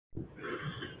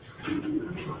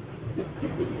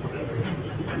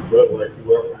But like you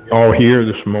welcome all here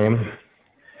this morning.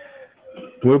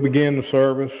 We'll begin the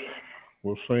service.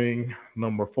 We'll sing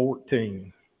number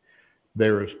 14.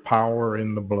 There is power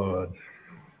in the blood.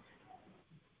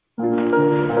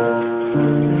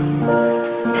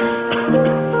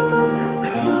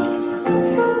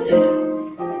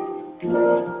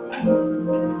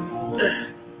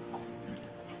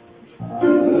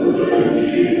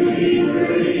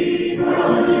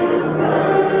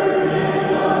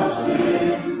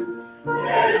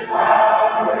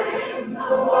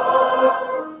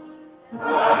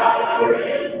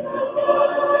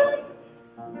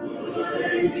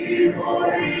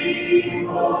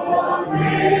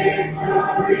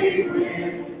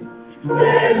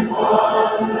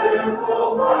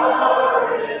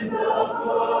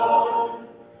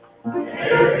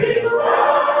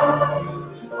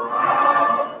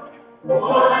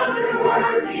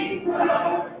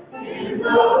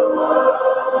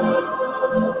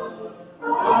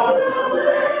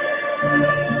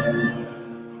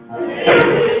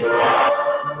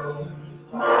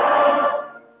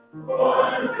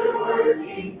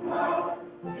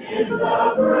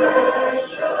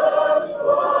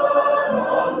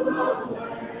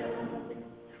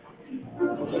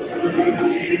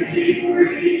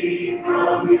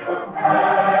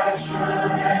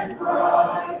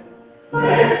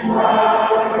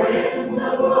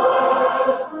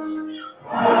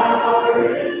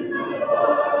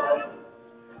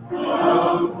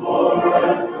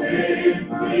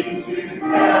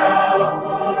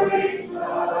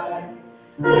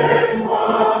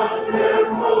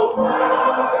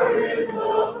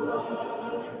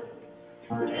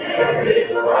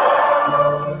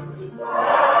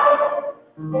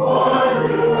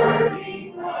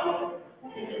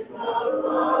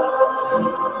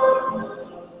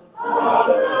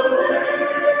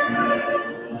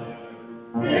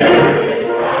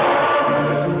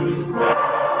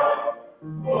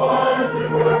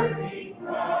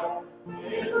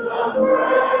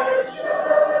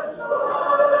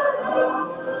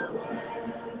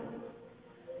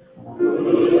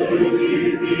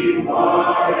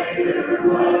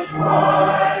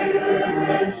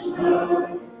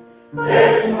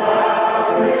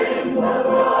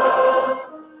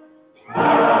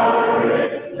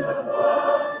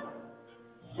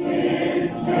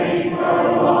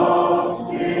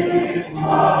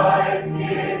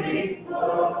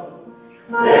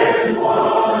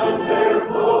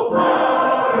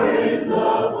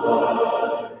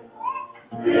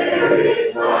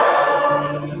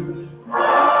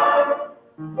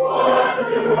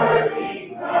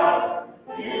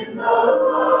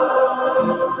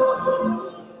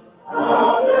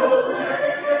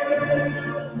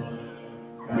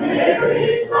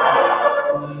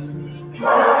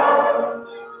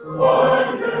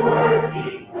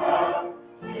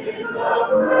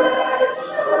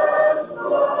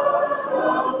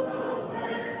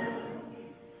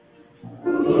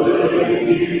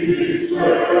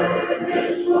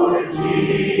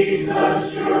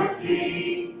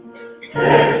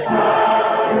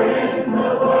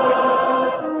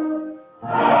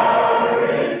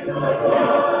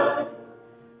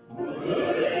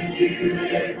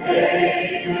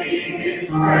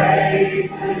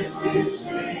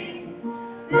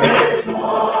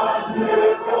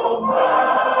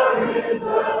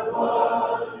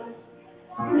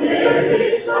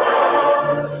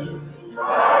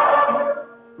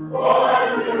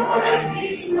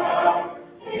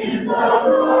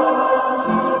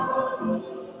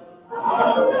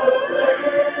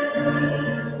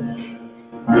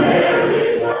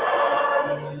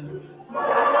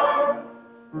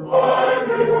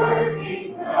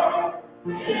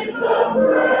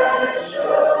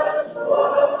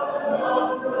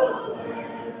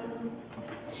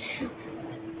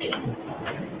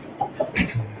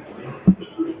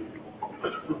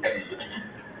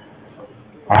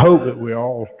 I hope that we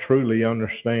all truly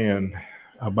understand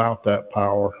about that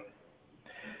power.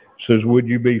 It says, would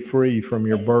you be free from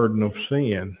your burden of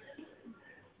sin?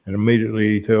 And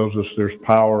immediately he tells us there's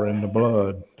power in the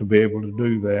blood to be able to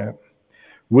do that.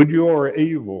 Would your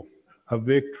evil a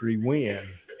victory win?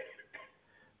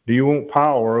 Do you want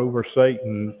power over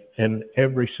Satan in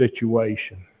every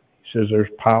situation? He says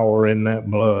there's power in that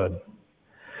blood.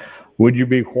 Would you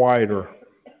be whiter,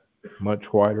 much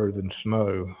whiter than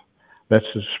snow? That's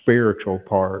the spiritual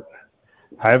part.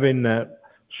 Having that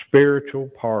spiritual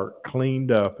part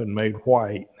cleaned up and made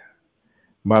white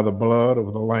by the blood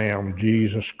of the Lamb,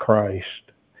 Jesus Christ.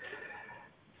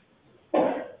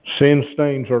 Sin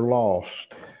stains are lost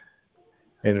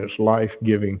in its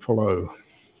life-giving flow.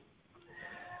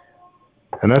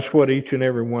 And that's what each and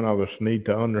every one of us need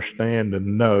to understand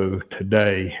and know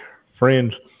today.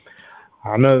 Friends,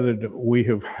 I know that we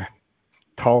have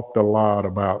talked a lot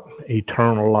about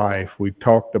eternal life. We've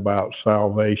talked about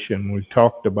salvation. We've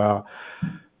talked about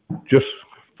just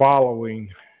following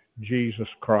Jesus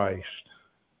Christ.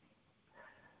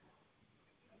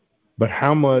 But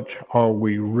how much are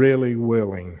we really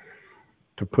willing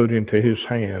to put into His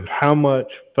hands? How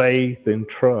much faith and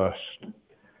trust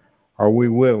are we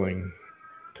willing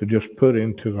to just put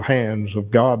into the hands of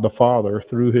God the Father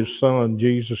through His Son,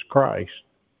 Jesus Christ?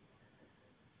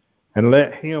 And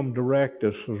let Him direct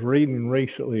us. I was reading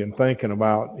recently and thinking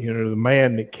about, the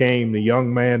man that came, the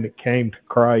young man that came to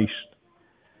Christ.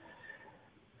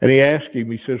 And he asked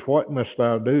him, he says, what must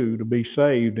I do to be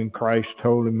saved? And Christ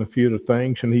told him a few of the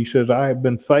things. And he says, I have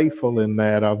been faithful in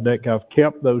that. I've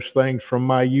kept those things from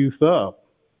my youth up.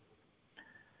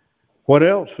 What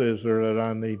else is there that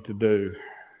I need to do?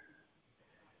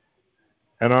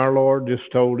 And our Lord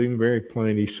just told him very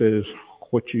plain. He says,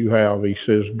 what you have, He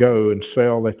says, go and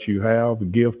sell that you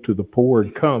have, give to the poor,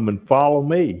 and come and follow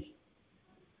me.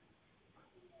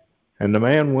 And the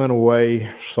man went away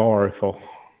sorrowful,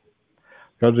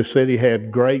 because he said he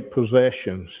had great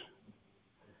possessions.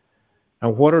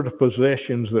 And what are the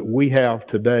possessions that we have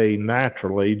today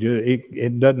naturally?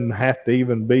 It doesn't have to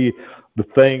even be the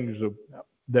things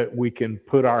that we can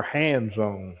put our hands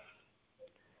on.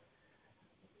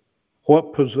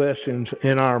 What possessions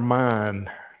in our mind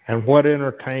and what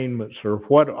entertainments or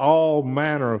what all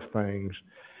manner of things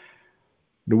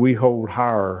do we hold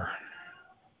higher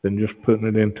than just putting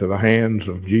it into the hands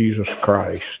of Jesus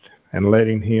Christ and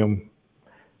letting Him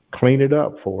clean it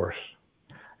up for us?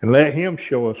 And let Him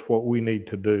show us what we need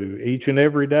to do each and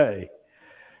every day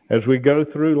as we go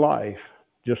through life.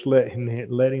 Just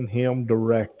letting Him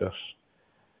direct us.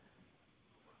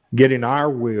 Getting our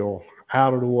will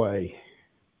out of the way.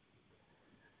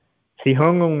 He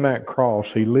hung on that cross.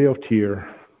 He lived here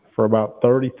for about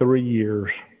 33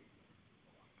 years.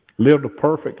 Lived a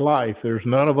perfect life. There's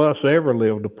none of us ever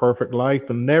lived a perfect life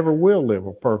and never will live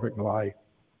a perfect life.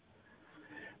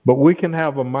 But we can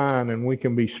have a mind and we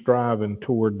can be striving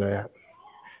toward that.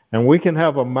 And we can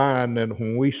have a mind that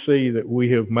when we see that we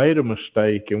have made a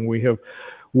mistake and we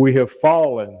have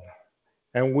fallen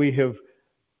and we have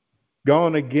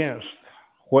gone against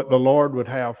what the Lord would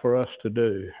have for us to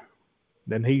do,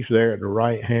 then He's there at the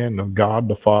right hand of God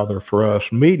the Father for us,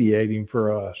 mediating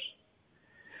for us.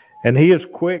 And He is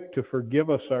quick to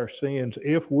forgive us our sins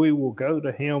if we will go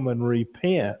to Him and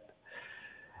repent.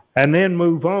 And then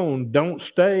move on. Don't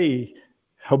stay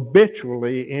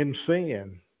habitually in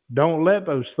sin. Don't let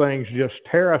those things just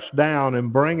tear us down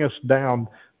and bring us down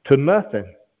to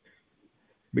nothing.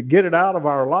 But get it out of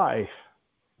our life.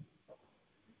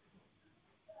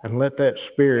 And let that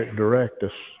Spirit direct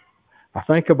us. I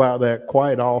think about that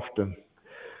quite often.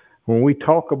 When we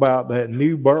talk about that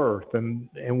new birth, and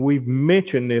we've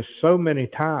mentioned this so many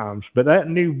times, but that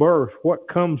new birth, what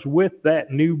comes with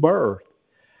that new birth?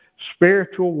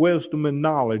 Spiritual wisdom and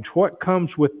knowledge. What comes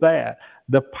with that?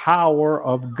 The power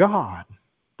of God.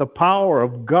 The power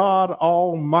of God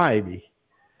Almighty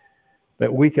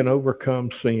that we can overcome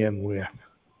sin with.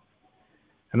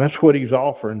 And that's what He's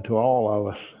offering to all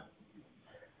of us.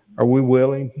 Are we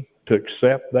willing to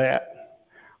accept that?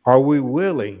 Are we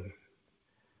willing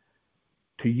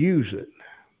to use it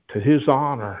to His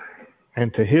honor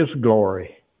and to His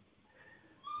glory?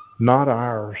 Not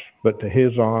ours, but to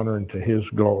His honor and to His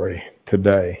glory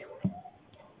today.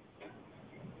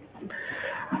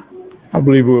 I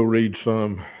believe we'll read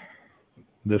some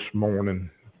this morning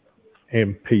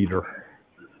in Peter.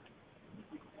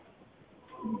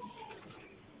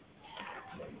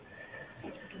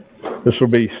 This will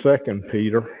be 2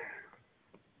 Peter.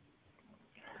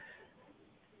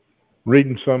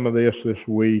 Reading some of this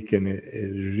week, and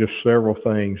there's just several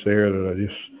things there that I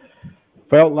just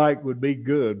felt like would be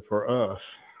good for us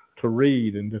to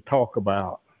read and to talk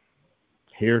about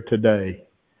here today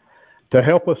to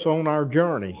help us on our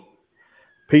journey.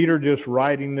 Peter just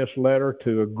writing this letter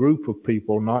to a group of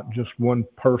people, not just one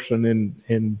person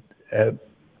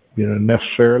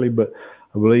necessarily, but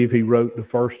I believe he wrote the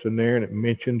first in there, and it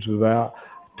mentions about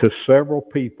to several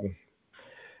people.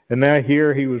 And now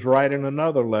here he was writing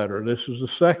another letter. This is the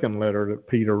second letter that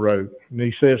Peter wrote. And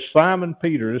he says, Simon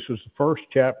Peter, this is the first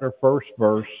chapter, first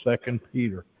verse, 2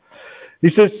 Peter.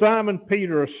 He says, Simon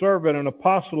Peter, a servant and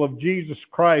apostle of Jesus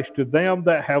Christ, to them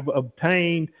that have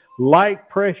obtained like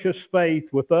precious faith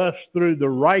with us through the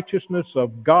righteousness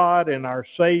of God and our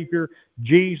Savior,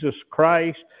 Jesus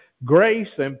Christ, grace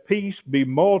and peace be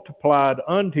multiplied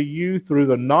unto you through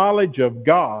the knowledge of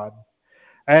God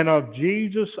and of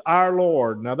Jesus our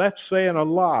Lord. Now that's saying a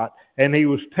lot. And he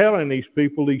was telling these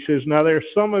people, he says, now there's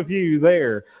some of you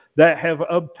there that have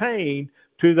obtained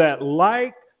to that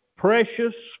like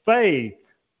precious faith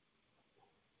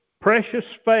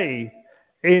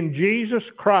in Jesus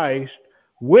Christ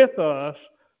with us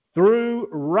through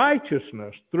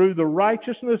righteousness, through the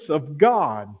righteousness of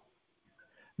God.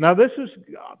 Now this is,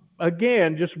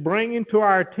 again, just bringing to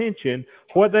our attention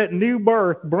what that new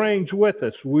birth brings with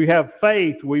us. We have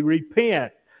faith, we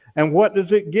repent, and what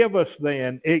does it give us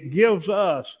then? It gives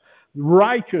us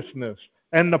righteousness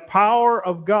and the power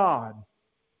of God,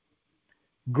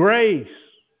 grace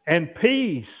and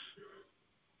peace.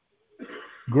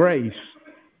 Grace,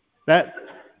 that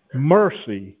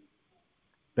mercy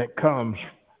that comes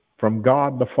from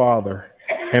God the Father,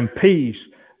 and peace.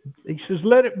 He says,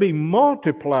 let it be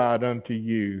multiplied unto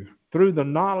you through the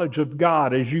knowledge of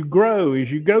God as you grow, as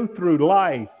you go through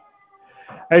life,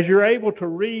 as you're able to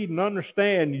read and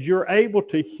understand, as you're able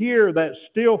to hear that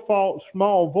still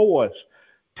small voice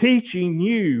teaching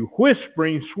you,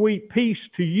 whispering sweet peace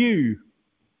to you.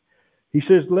 He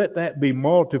says, let that be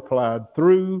multiplied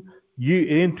through you,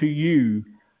 into you,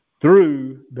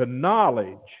 through the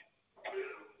knowledge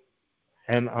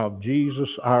and of Jesus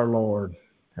our Lord.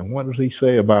 And what does he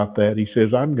say about that? He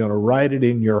says, I'm going to write it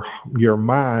in your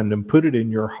mind and put it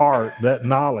in your heart, that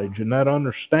knowledge and that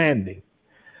understanding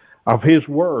of his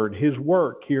word, his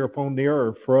work here upon the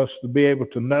earth, for us to be able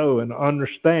to know and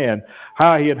understand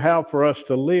how he'd have for us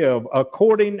to live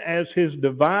according as his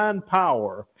divine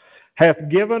power hath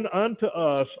given unto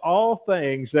us all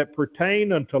things that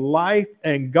pertain unto life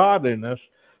and godliness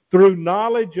through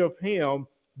knowledge of him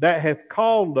that hath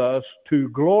called us to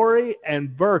glory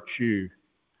and virtue.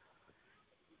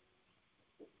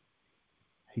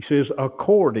 He says,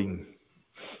 according.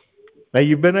 Now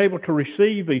you've been able to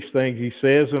receive these things, he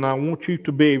says, and I want you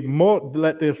to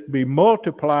let this be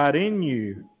multiplied in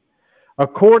you,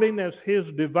 according as his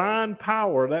divine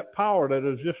power, that power that I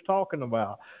was just talking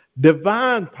about,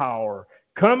 divine power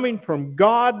coming from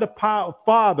God the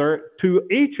Father to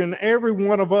each and every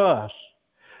one of us.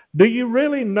 Do you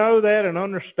really know that and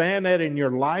understand that in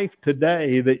your life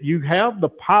today, that you have the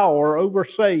power over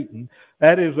Satan?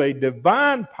 That is a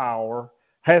divine power,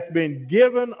 hath been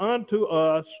given unto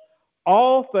us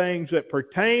all things that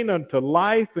pertain unto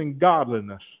life and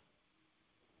godliness.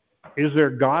 Is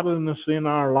there godliness in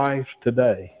our lives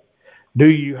today? Do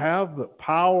you have the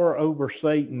power over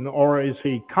Satan, or is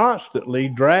he constantly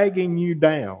dragging you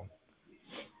down?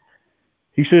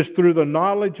 He says, through the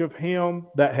knowledge of him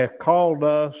that hath called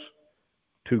us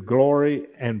to glory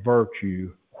and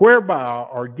virtue, whereby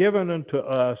are given unto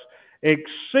us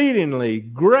exceedingly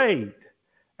great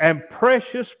and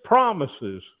precious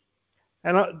promises.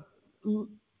 And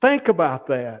think about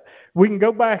that. We can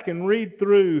go back and read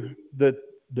through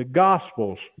the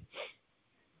Gospels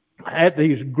at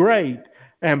these great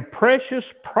and precious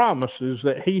promises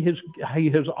that he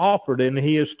has offered, and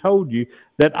he has told you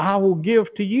that I will give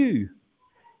to you.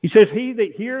 He says, he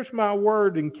that hears my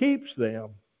word and keeps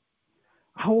them,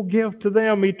 I will give to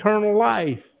them eternal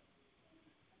life.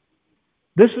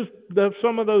 This is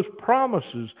some of those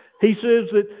promises. He says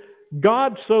that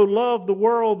God so loved the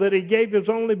world that he gave his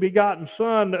only begotten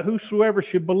Son, that whosoever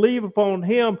should believe upon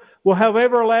him will have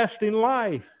everlasting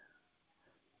life.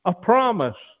 A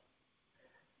promise.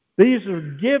 These are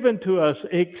given to us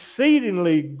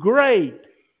exceedingly great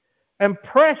and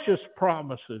precious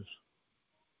promises,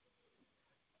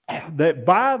 that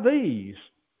by these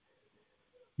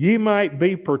ye might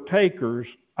be partakers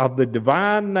of the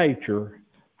divine nature,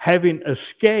 having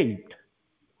escaped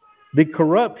the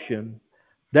corruption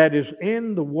that is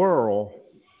in the world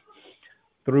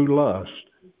through lust.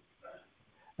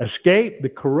 Escape the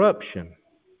corruption.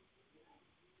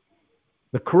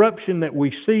 The corruption that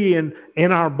we see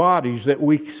in our bodies, that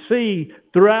we see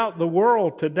throughout the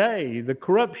world today, the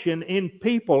corruption in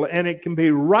people, and it can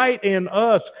be right in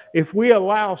us if we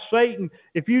allow Satan,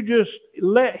 if you just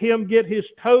let him get his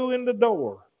toe in the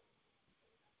door,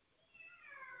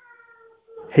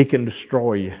 he can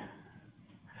destroy you.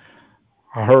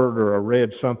 I heard or I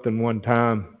read something one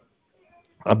time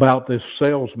about this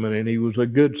salesman, and he was a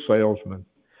good salesman.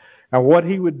 Now, what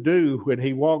he would do when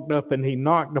he walked up and he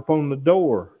knocked upon the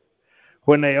door,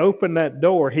 when they opened that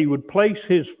door, he would place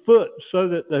his foot so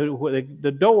that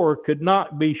the door could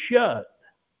not be shut.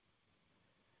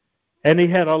 And he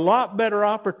had a lot better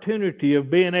opportunity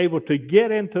of being able to get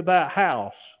into that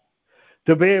house,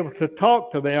 to be able to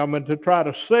talk to them and to try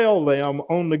to sell them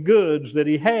on the goods that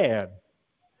he had,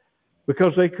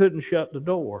 because they couldn't shut the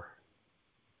door.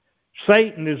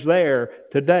 Satan is there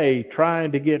today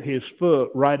trying to get his foot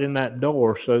right in that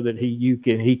door so that he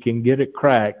can get it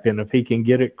cracked. And if he can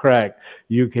get it cracked,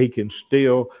 he can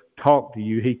still talk to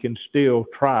you. He can still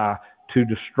try to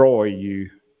destroy you.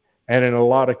 And in a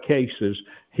lot of cases,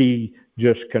 he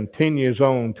just continues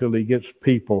on till he gets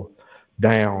people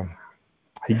down.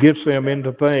 He gets them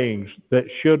into things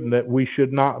that we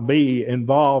should not be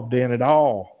involved in at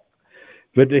all.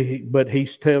 But he's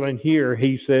telling here,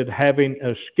 he said, having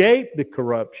escaped the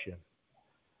corruption,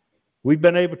 we've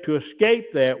been able to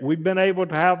escape that. We've been able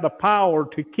to have the power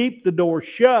to keep the door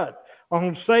shut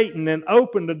on Satan and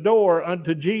open the door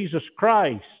unto Jesus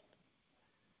Christ,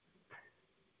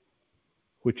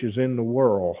 which is in the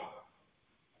world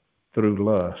through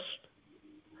lust.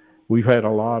 We've had a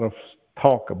lot of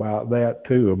talk about that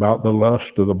too, about the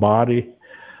lust of the body,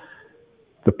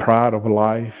 the pride of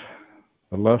life,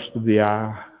 the lust of the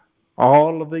eye.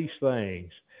 All of these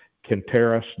things can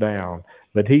tear us down.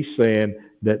 But he's saying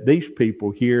that these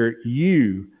people here,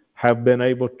 you have been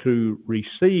able to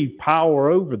receive power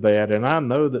over that. And I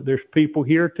know that there's people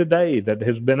here today that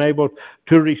has been able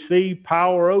to receive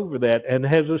power over that and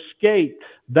has escaped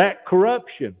that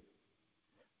corruption.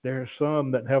 There are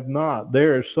some that have not.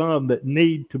 There are some that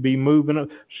need to be moving up.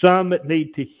 Some that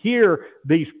need to hear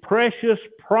these precious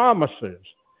promises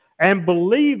and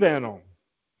believe in them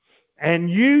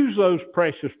and use those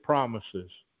precious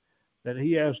promises that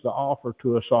he has to offer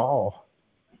to us all.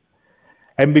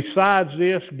 And besides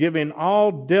this, giving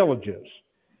all diligence,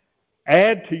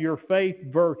 add to your faith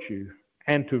virtue,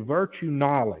 and to virtue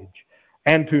knowledge,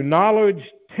 and to knowledge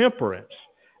temperance,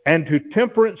 and to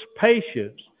temperance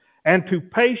patience, and to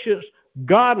patience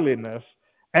godliness,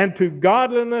 and to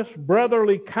godliness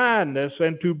brotherly kindness,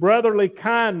 and to brotherly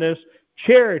kindness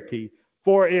charity.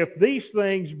 For if these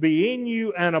things be in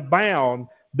you and abound,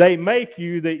 they make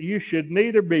you that you should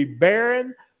neither be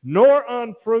barren nor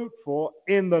unfruitful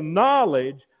in the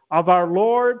knowledge of our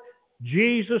Lord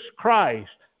Jesus Christ.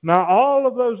 Now, all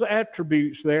of those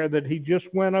attributes there that he just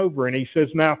went over, and he says,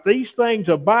 now, if these things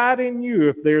abide in you,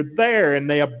 if they're there and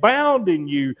they abound in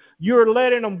you, you're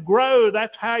letting them grow.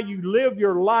 That's how you live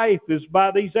your life, is by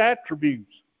these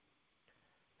attributes.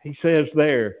 He says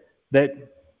there that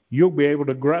you'll be able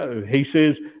to grow. He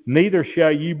says, neither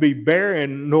shall you be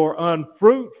barren nor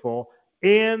unfruitful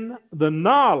in the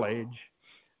knowledge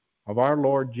of our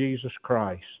Lord Jesus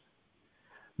Christ.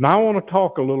 Now, I want to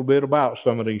talk a little bit about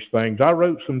some of these things. I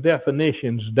wrote some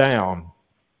definitions down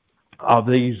of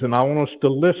these, and I want us to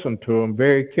listen to them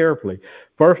very carefully.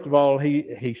 First of all,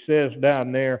 he says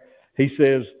down there, he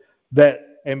says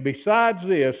that, and besides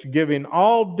this, giving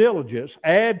all diligence,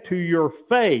 add to your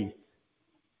faith.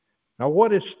 Now,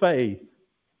 what is faith?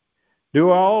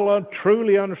 Do all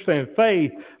truly understand?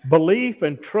 Faith, belief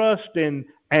and trust in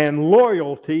and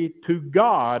loyalty to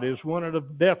God is one of the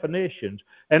definitions.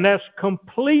 And that's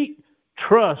complete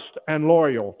trust and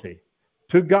loyalty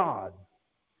to God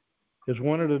is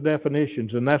one of the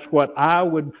definitions. And that's what I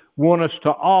would want us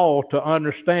to all to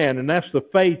understand. And that's the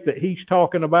faith that he's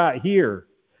talking about here.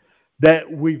 That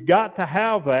we've got to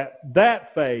have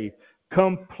that faith,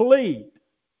 complete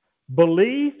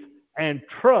belief and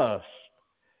trust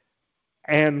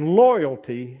and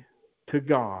loyalty to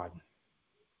God.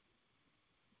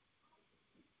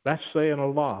 That's saying a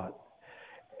lot.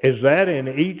 Is that in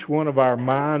each one of our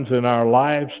minds and our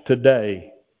lives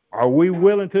today? Are we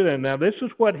willing to? And now this is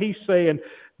what he's saying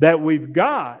that we've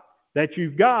got, that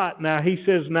you've got. Now he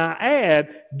says, now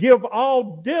give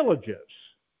all diligence.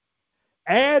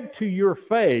 Add to your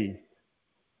faith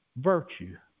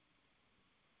virtue.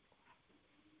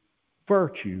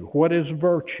 Virtue. What is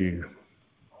virtue?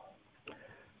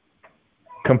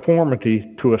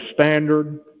 Conformity to a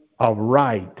standard of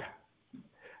right,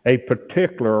 a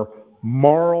particular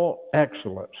moral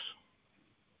excellence.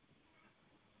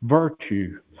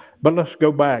 Virtue. But let's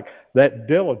go back. That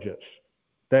diligence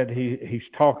that he's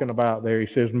talking about there, he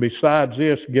says, and besides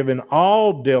this, giving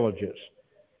all diligence.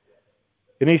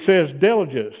 And he says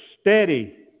diligence,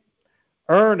 steady,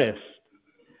 earnest,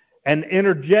 and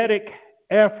energetic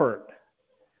effort,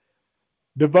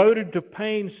 devoted to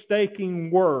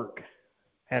painstaking work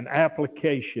and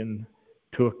application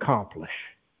to accomplish.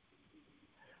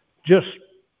 Just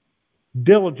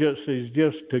diligence is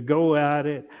just to go at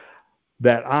it,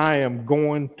 that I am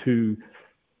going to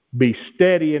be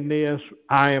steady in this.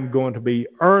 I am going to be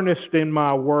earnest in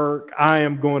my work. I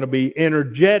am going to be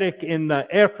energetic in the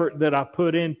effort that I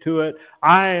put into it.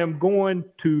 I am going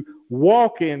to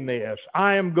walk in this.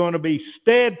 I am going to be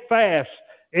steadfast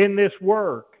in this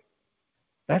work.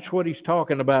 That's what he's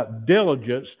talking about,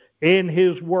 diligence in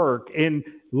his work, in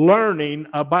learning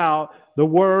about the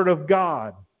Word of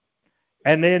God.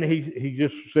 And then he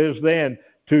just says then,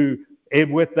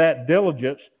 and with that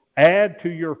diligence, add to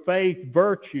your faith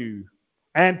virtue,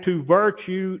 and to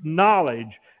virtue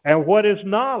knowledge. And what is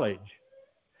knowledge?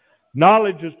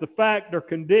 Knowledge is the fact or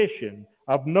condition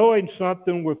of knowing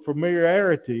something with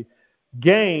familiarity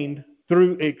gained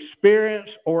through experience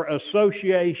or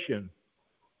association.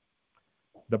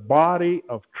 The body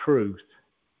of truth.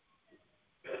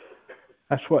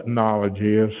 That's what knowledge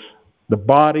is. The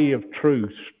body of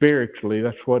truth, spiritually,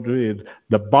 that's what it is.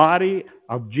 The body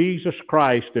of Jesus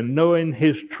Christ and knowing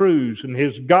His truths and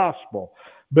His gospel.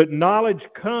 But knowledge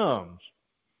comes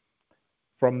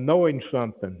from knowing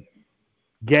something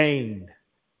gained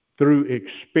through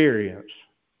experience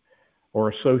or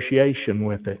association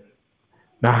with it.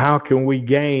 Now, how can we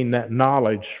gain that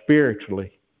knowledge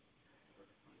spiritually?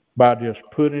 By just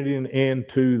putting it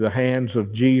into the hands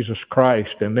of Jesus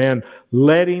Christ and then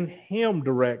letting Him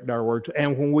direct our words.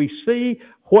 And when we see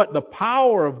what the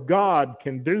power of God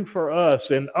can do for us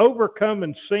in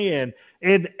overcoming sin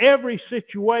in every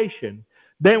situation,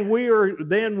 then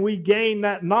we gain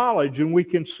that knowledge, and we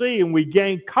can see and we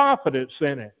gain confidence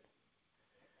in it,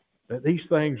 that these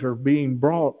things are being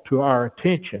brought to our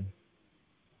attention.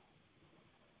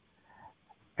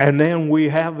 And then we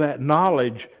have that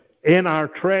knowledge in our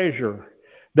treasure,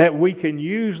 that we can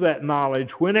use that knowledge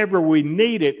whenever we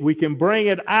need it. We can bring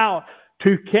it out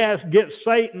to get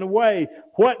Satan away.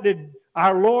 What did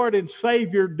our Lord and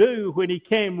Savior do when He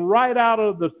came right out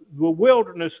of the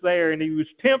wilderness there and He was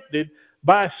tempted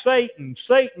by Satan?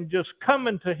 Satan just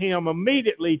coming to Him,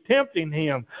 immediately tempting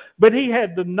Him. But He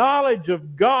had the knowledge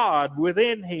of God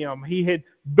within Him. He had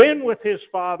been with His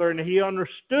Father, and He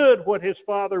understood what His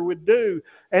Father would do.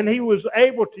 And He was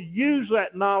able to use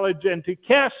that knowledge and to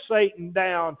cast Satan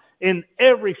down in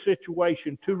every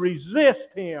situation, to resist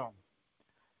him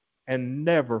and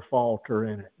never falter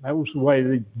in it. That was the way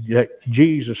that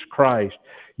Jesus Christ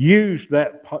used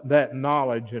that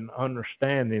knowledge and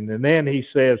understanding. And then He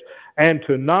says, and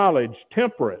to knowledge,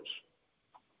 temperance.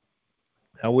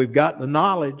 Now we've got the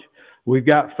knowledge, we've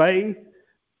got faith,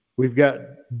 we've got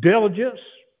diligence.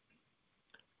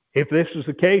 If this is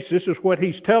the case, this is what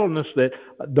He's telling us, that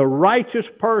the righteous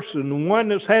person, the one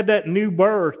that's had that new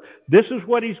birth, this is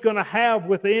what he's going to have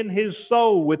within his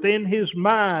soul, within his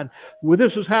mind. Well,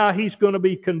 this is how he's going to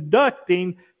be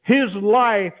conducting his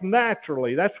life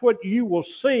naturally. That's what you will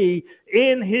see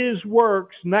in his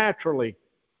works naturally.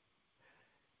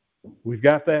 We've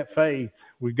got that faith,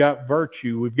 we've got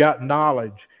virtue, we've got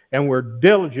knowledge, and we're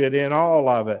diligent in all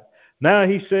of it. Now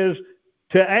He says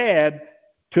to add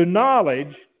to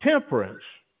knowledge, temperance.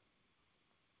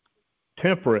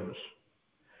 Temperance.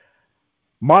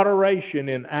 Moderation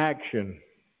in action,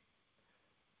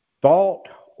 thought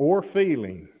or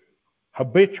feeling.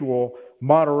 Habitual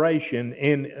moderation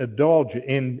in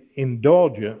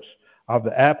indulgence of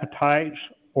the appetites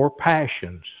or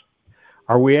passions.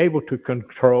 Are we able to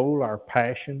control our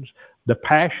passions? The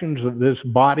passions that this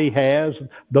body has,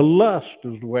 the lust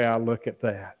is the way I look at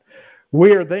that.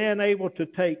 We are then able to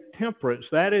take temperance.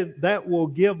 That will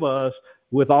give us,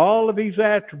 with all of these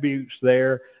attributes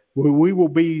there, we will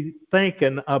be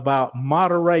thinking about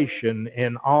moderation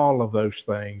in all of those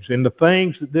things, in the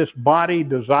things that this body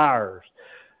desires,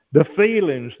 the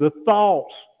feelings, the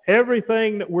thoughts,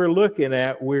 everything that we're looking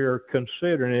at, we're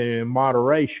considering it in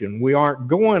moderation. We aren't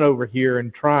going over here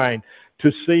and trying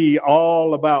to see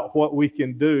all about what we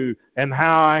can do and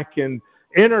how I can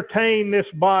entertain this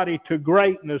body to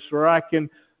greatness, or I can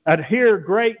adhere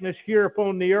greatness here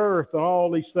upon the earth, and all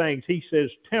these things. He says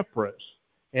temperance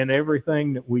in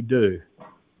everything that we do.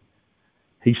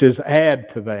 He says add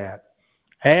to that.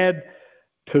 Add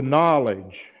to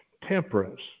knowledge,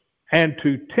 temperance. And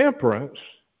to temperance,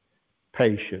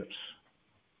 patience.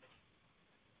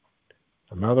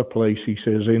 Another place He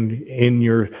says, in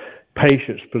your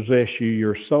patience possess you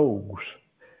your souls.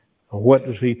 What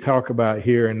does He talk about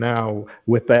here and now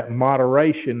with that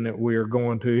moderation that we are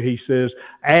going to? He says,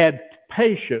 add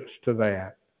patience to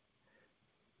that.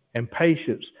 And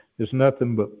patience is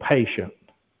nothing but patient.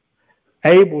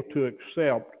 Able to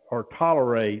accept or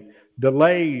tolerate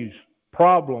delays,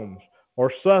 problems,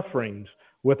 or sufferings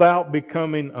without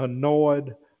becoming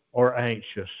annoyed or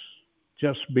anxious.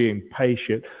 Just being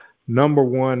patient. Number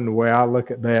one, the way I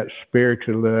look at that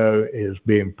spiritually is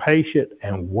being patient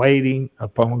and waiting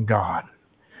upon God.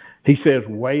 He says,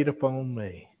 wait upon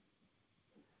me.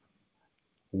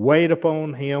 Wait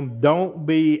upon Him. Don't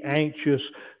be anxious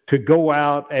to go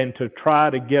out and to try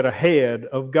to get ahead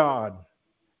of God,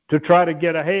 to try to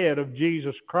get ahead of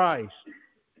Jesus Christ.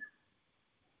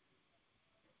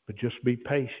 But just be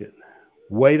patient.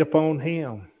 Wait upon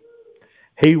Him.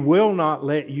 He will not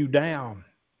let you down.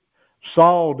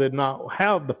 Saul did not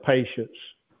have the patience.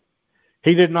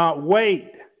 He did not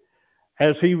wait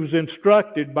as he was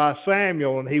instructed by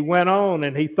Samuel, and he went on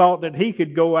and he thought that he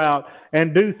could go out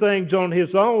and do things on his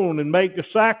own and make the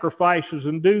sacrifices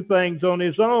and do things on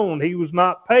his own. He was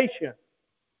not patient.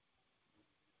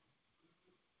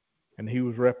 And he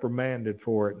was reprimanded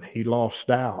for it. He lost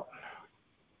out.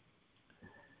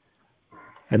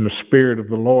 And the Spirit of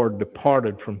the Lord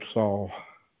departed from Saul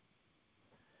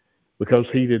because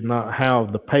he did not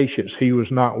have the patience. He was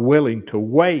not willing to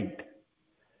wait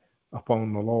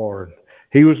upon the Lord.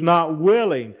 He was not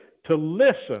willing to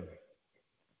listen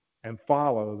and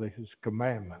follow his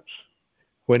commandments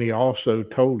when he also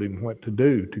told him what to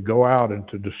do, to go out and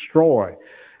to destroy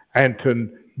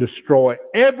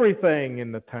everything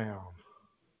in the town.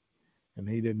 And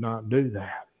he did not do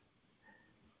that.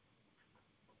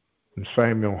 And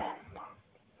Samuel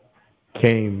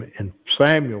came, and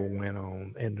Samuel went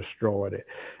on and destroyed it.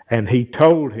 And he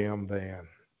told him then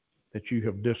that you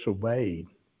have disobeyed.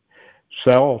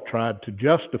 Saul tried to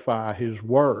justify his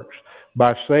works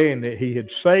by saying that he had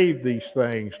saved these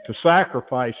things to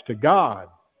sacrifice to God.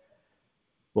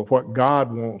 But what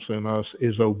God wants in us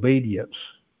is obedience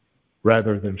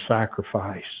rather than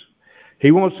sacrifice.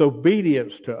 He wants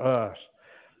obedience to us.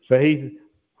 So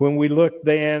when we look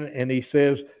then, and he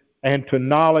says, and to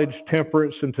knowledge,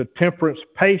 temperance, and to temperance,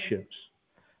 patience,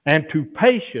 and to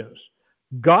patience,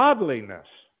 godliness.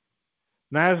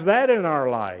 Now, is that in our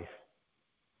life?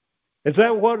 Is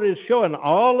that what it is showing?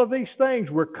 All of these things,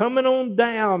 we're coming on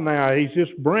down now. He's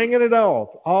just bringing it off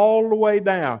all the way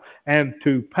down. And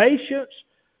to patience,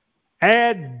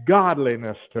 add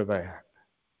godliness to that.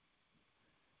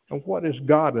 And what is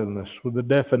godliness with the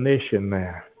definition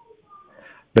there?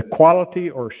 The quality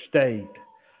or state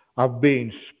of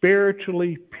being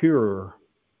spiritually pure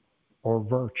or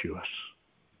virtuous.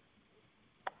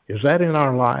 Is that in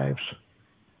our lives?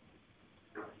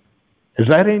 Is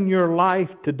that in your life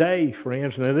today,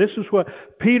 friends? Now, this is what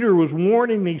Peter was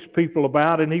warning these people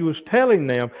about, and he was telling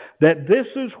them that this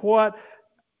is what...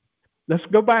 Let's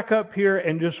go back up here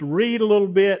and just read a little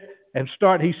bit and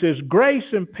start. He says, grace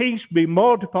and peace be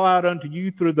multiplied unto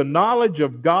you through the knowledge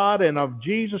of God and of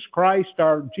Jesus Christ,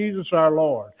 Jesus our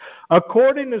Lord,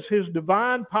 according as his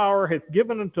divine power hath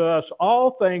given unto us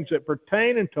all things that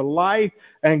pertain unto life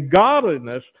and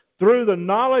godliness, through the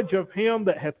knowledge of him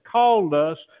that hath called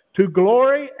us to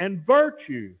glory and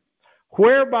virtue,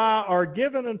 whereby are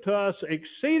given unto us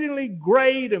exceedingly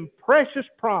great and precious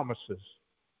promises,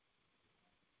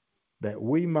 that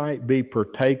we might be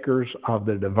partakers of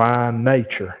the divine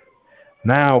nature.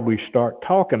 Now we start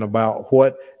talking about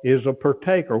what is a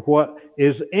partaker, what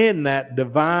is in that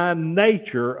divine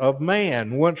nature of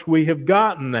man once we have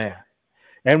gotten that.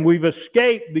 And we've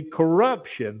escaped the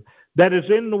corruption that is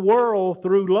in the world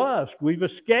through lust. We've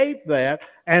escaped that,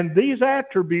 and these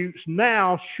attributes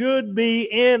now should be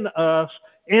in us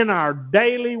in our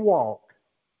daily walk,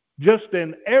 just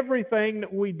in everything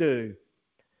that we do.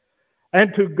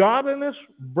 And to godliness,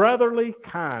 brotherly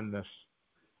kindness.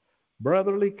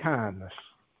 Brotherly kindness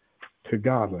to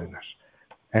godliness.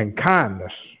 And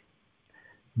kindness,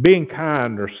 being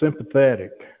kind or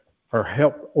sympathetic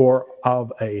or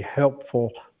of a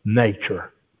helpful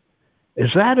nature.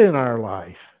 Is that in our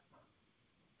life?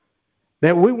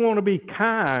 That we want to be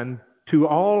kind to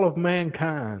all of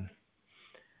mankind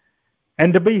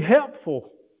and to be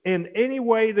helpful in any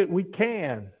way that we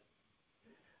can.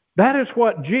 That is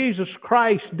what Jesus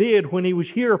Christ did when he was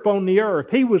here upon the earth.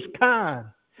 He was kind.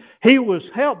 He was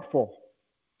helpful.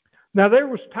 Now, there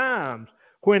was times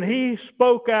when he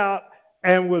spoke out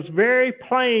and was very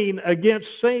plain against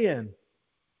sin.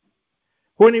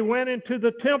 When he went into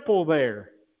the temple there,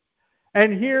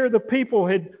 and here the people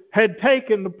had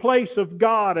taken the place of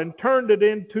God and turned it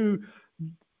into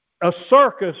a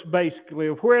circus, basically,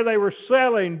 of where they were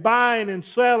buying and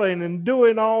selling and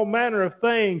doing all manner of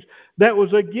things that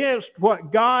was against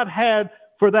what God had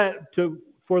for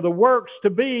the works to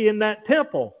be in that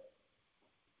temple.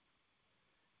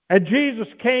 And Jesus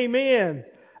came in,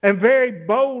 and very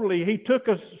boldly he took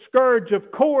a scourge of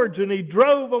cords and he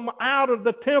drove them out of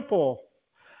the temple.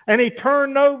 And he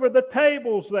turned over the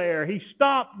tables there. He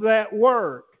stopped that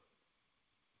work.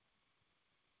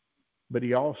 But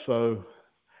he also,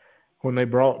 when they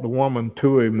brought the woman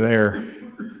to him there,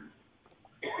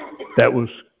 that was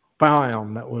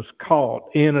found, that was caught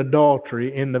in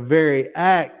adultery, in the very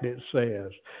act, it says.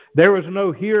 There was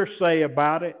no hearsay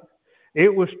about it.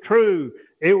 It was true.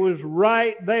 It was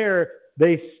right there.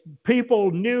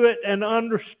 People knew it and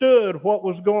understood what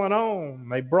was going on.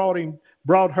 They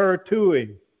brought her to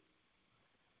him.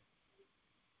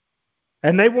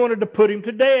 And they wanted to put him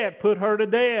to death, put her to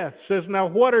death. Says, now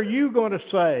what are you going to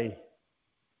say?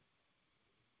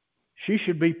 She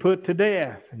should be put to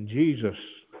death. And Jesus,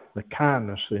 the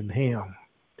kindness in him,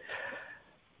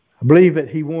 I believe that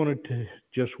he wanted to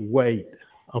just wait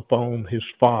upon his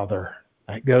Father.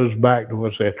 That goes back to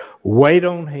what I said, wait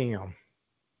on him.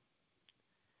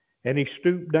 And he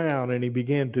stooped down and he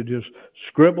began to just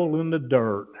scribble in the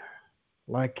dirt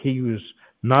like he was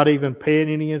not even paying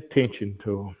any attention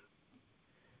to him.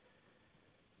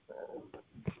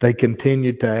 They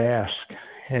continued to ask,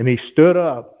 and he stood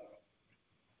up,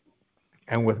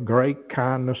 and with great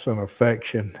kindness and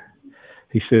affection,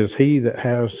 he says, he that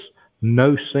has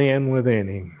no sin within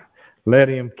him, let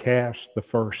him cast the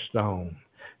first stone.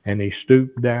 And he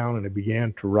stooped down and he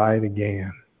began to write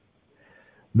again.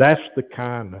 That's the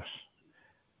kindness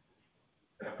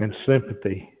and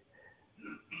sympathy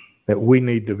that we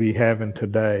need to be having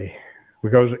today.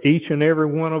 Because each and every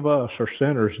one of us are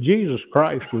sinners. Jesus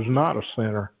Christ was not a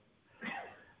sinner,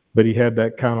 but he had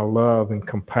that kind of love and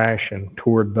compassion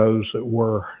toward those that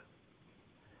were.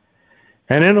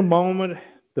 And in a moment,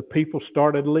 the people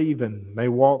started leaving. They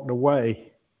walked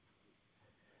away.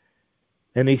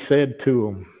 And he said to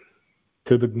them,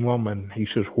 to the woman, he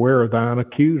says, where are thine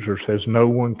accusers? Has no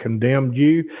one condemned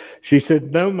you? She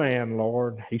said, no man,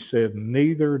 Lord. He said,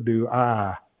 neither do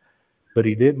I. But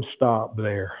he didn't stop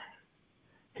there.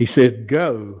 He said,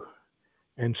 go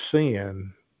and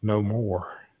sin no more.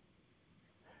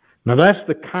 Now that's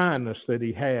the kindness that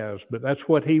he has, but that's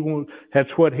what he will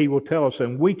tell us.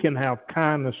 And we can have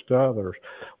kindness to others.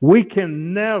 We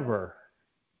can never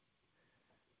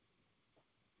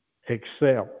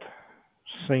accept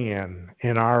sin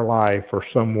in our life or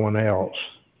someone else.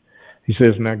 He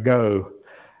says, now go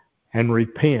and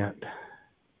repent.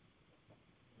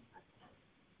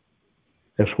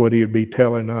 That's what he would be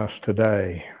telling us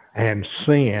today. And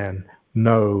sin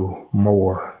no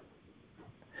more.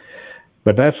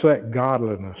 But that's that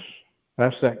godliness.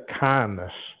 That's that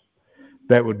kindness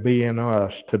that would be in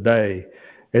us today,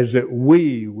 is that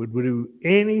we would do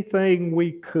anything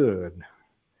we could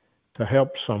to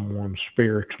help someone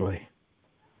spiritually.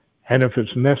 And if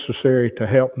it's necessary to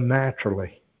help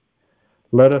naturally,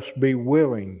 let us be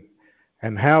willing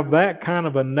and have that kind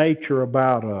of a nature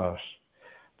about us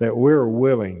that we're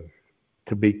willing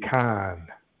to be kind,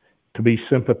 to be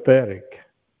sympathetic,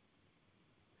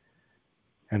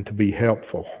 and to be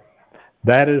helpful.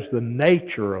 That is the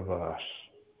nature of us.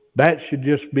 That should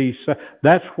just be,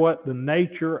 that's what the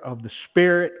nature of the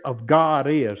Spirit of God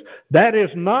is. That is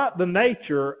not the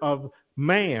nature of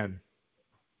man.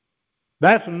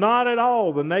 That's not at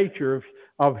all the nature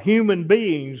of human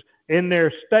beings in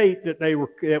their state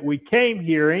that we came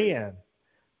here in.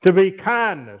 To be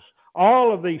kindness,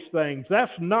 all of these things,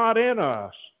 that's not in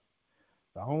us.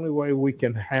 The only way we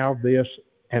can have this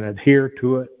and adhere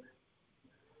to it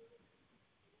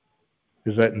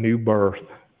is that new birth.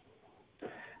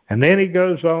 And then he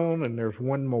goes on, and there's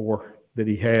one more that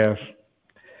he has.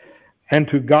 And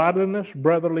to godliness,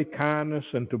 brotherly kindness,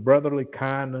 and to brotherly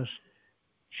kindness,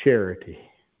 charity.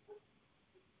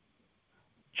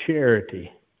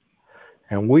 Charity.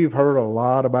 And we've heard a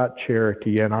lot about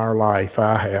charity in our life,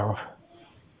 I have.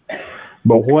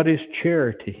 But what is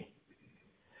charity?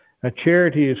 Now,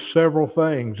 charity is several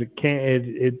things.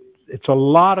 It's a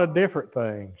lot of different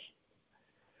things.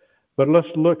 But let's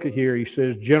look at here. He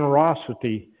says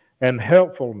generosity and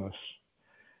helpfulness,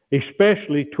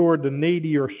 especially toward the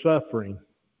needy or suffering.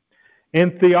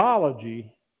 In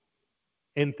theology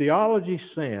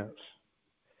sense,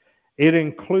 it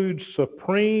includes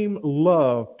supreme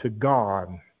love to God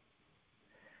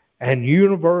and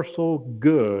universal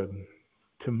good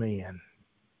to men.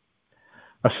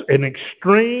 An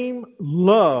extreme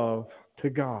love to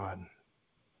God.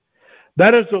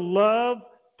 That is a love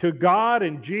to God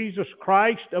and Jesus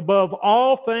Christ above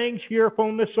all things here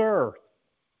upon this earth.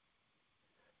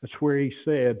 That's where he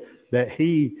said that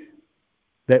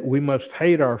we must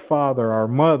hate our father, our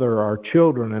mother, our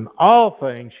children, and all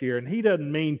things here. And he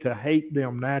doesn't mean to hate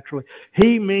them naturally.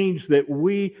 He means that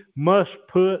we must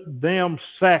put them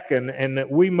second, and that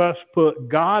we must put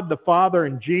God the Father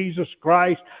and Jesus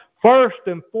Christ first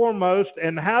and foremost,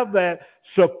 and have that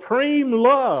supreme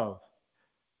love,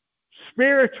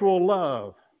 spiritual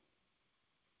love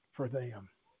for them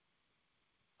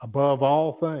above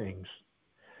all things.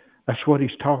 That's what he's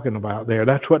talking about there.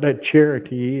 That's what that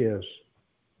charity is.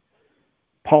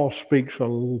 Paul speaks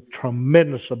a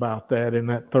tremendous about that in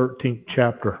that 13th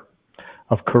chapter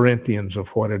of Corinthians, of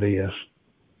what it is.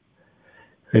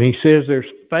 And he says there's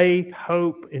faith,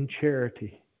 hope, and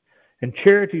charity. And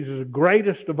charity is the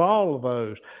greatest of all of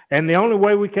those. And the only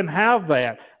way we can have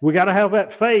that, we got to have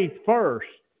that faith first.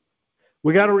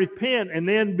 We got to repent and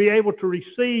then be able to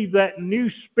receive that new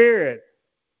spirit.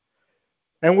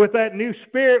 And with that new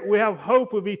spirit, we have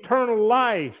hope of eternal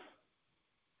life.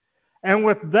 And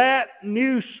with that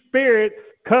new spirit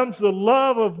comes the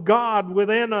love of God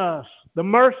within us, the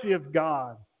mercy of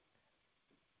God.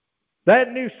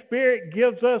 That new spirit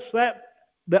gives us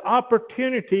the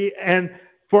opportunity and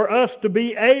for us to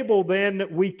be able then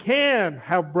that we can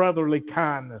have brotherly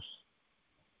kindness.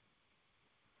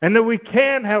 And that we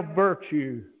can have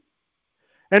virtue.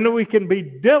 And that we can be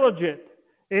diligent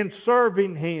in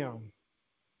serving Him.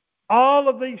 All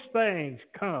of these things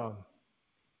come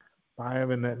by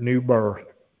having that new birth.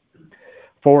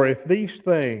 For if these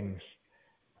things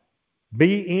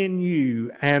be in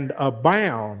you and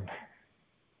abound,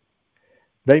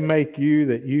 they make you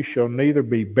that you shall neither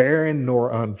be barren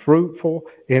nor unfruitful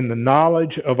in the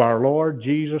knowledge of our Lord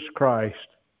Jesus Christ.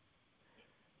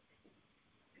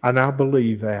 And I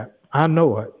believe that. I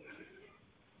know it.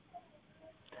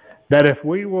 That if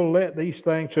we will let these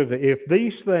things, if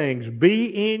these things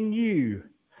be in you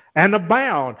and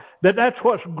abound, that's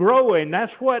what's growing,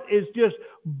 that's what is just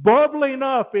bubbling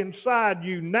up inside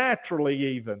you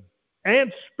naturally even,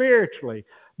 and spiritually.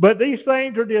 But these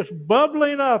things are just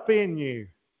bubbling up in you.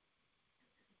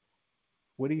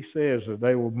 What he says is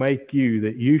they will make you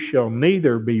that you shall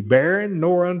neither be barren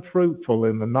nor unfruitful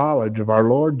in the knowledge of our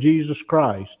Lord Jesus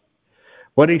Christ.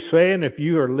 What he's saying, if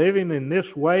you are living in this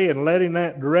way and letting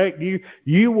that direct you,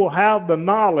 you will have the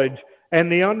knowledge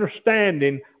and the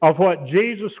understanding of what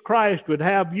Jesus Christ would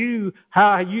have you,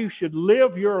 how you should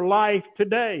live your life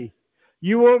today.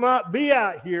 You will not be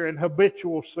out here in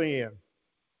habitual sin.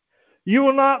 You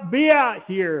will not be out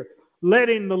here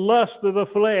letting the lust of the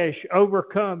flesh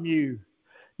overcome you.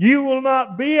 You will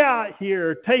not be out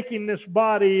here taking this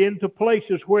body into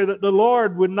places where the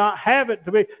Lord would not have it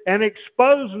to be and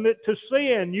exposing it to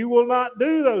sin. You will not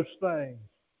do those things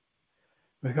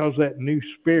because that new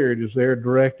spirit is there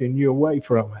directing you away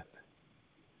from it.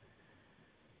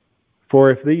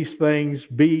 For if these things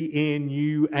be in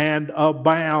you and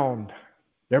abound,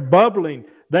 they're bubbling,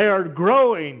 they are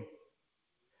growing,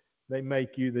 they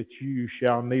make you that you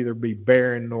shall neither be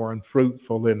barren nor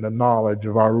unfruitful in the knowledge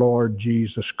of our Lord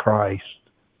Jesus Christ.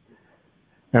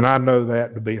 And I know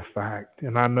that to be a fact,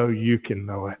 and I know you can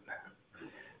know it,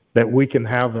 that we can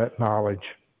have that knowledge,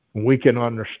 and we can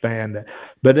understand it.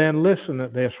 But then listen to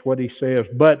this, what he says,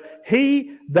 but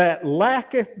he that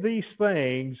lacketh these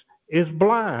things is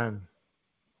blind,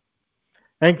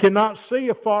 and cannot see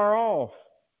afar off,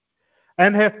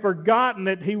 and hath forgotten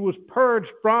that he was purged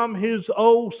from his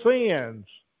old sins.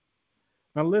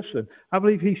 Now listen, I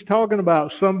believe he's talking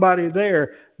about somebody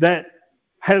there that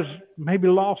has maybe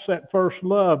lost that first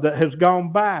love, that has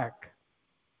gone back.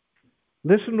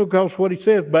 Listen to what he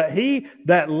says, but he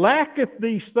that lacketh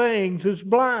these things is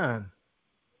blind.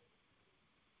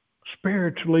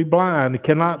 Spiritually blind,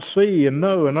 cannot see and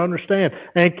know and understand,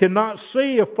 and cannot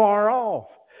see afar off.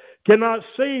 Cannot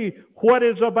see what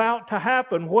is about to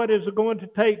happen, what is going to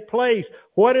take place,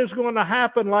 what is going to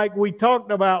happen like we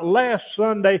talked about last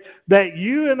Sunday, that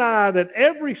you and I, that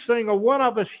every single one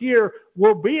of us here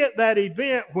will be at that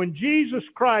event when Jesus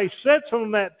Christ sits on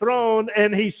that throne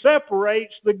and he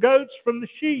separates the goats from the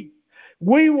sheep.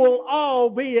 We will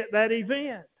all be at that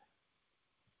event.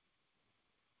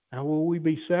 Now, will we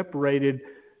be separated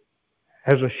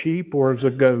as a sheep or as a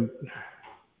goat?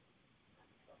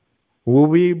 Will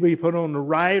we be put on the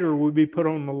right or will we be put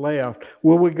on the left?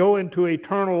 Will we go into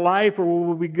eternal life or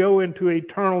will we go into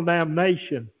eternal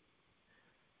damnation?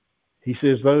 He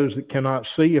says those that cannot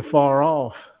see afar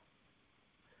off,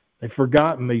 they've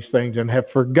forgotten these things and have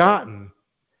forgotten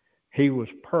he was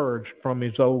purged from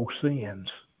his old sins.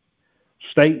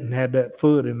 Satan had that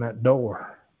foot in that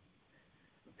door.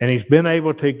 And he's been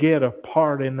able to get a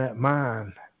part in that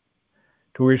mind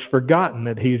to where he's forgotten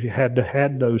that he had to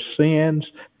have those sins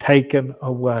taken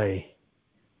away.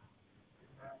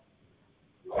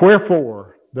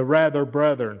 Wherefore, the rather,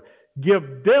 brethren,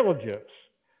 give diligence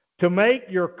to make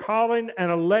your calling and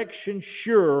election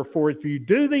sure, for if you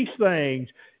do these things,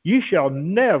 you shall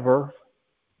never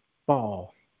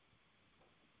fall.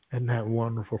 Isn't that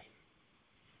wonderful?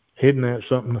 Isn't that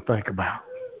something to think about?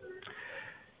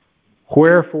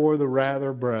 Wherefore, the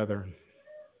rather, brethren.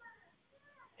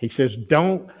 He says,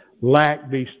 don't lack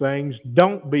these things.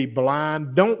 Don't be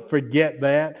blind. Don't forget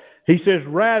that. He says,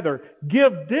 rather,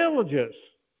 give diligence.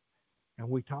 And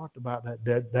we talked about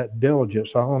that diligence.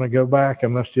 I want to go back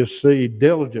and let's just see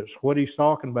diligence, what he's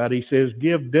talking about. He says,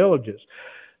 give diligence.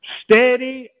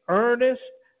 Steady, earnest,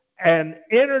 and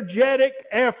energetic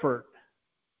effort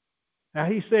Now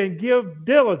he's saying, give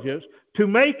diligence to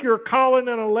make your calling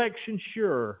and election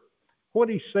sure. What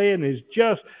he's saying is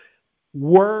just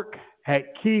work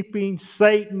at keeping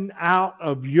Satan out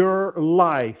of your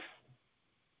life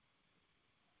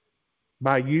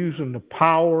by using the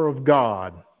power of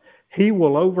God. He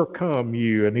will overcome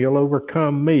you and he'll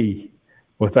overcome me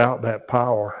without that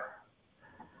power.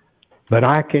 But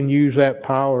I can use that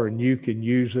power and you can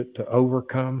use it to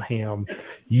overcome him.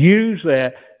 Use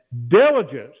that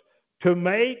diligence to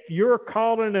make your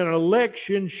calling and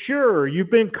election sure. You've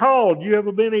been called. You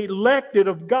have been elected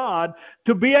of God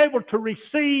to be able to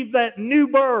receive that new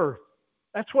birth.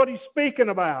 That's what he's speaking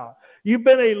about. You've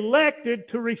been elected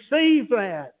to receive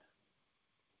that.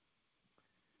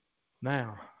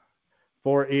 Now,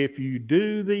 for if you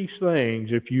do these things,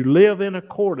 if you live in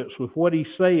accordance with what he's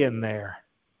saying there,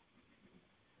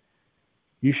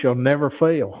 you shall never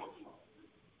fail.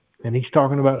 And he's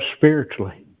talking about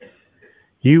spiritually.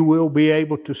 You will be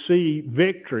able to see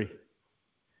victory.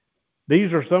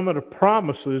 These are some of the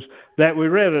promises that we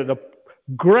read, the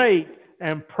great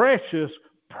and precious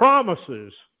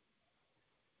promises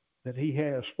that he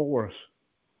has for us.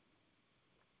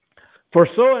 For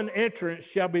so an entrance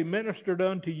shall be ministered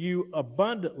unto you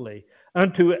abundantly,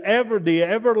 unto the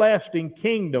everlasting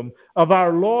kingdom of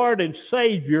our Lord and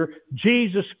Savior,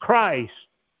 Jesus Christ.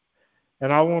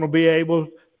 And I want to be able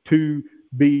to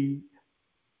be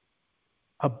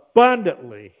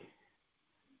abundantly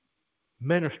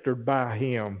ministered by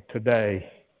him today.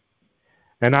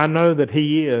 And I know that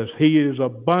he is. He is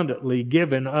abundantly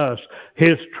giving us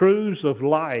his truths of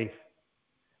life,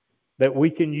 that we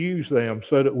can use them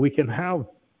so that we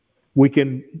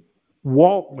can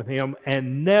walk with him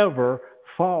and never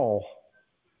fall.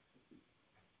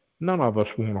 None of us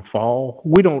want to fall.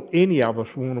 Any of us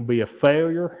want to be a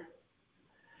failure.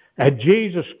 And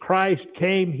Jesus Christ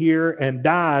came here and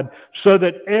died so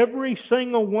that every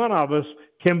single one of us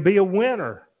can be a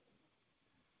winner.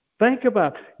 Think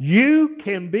about it. You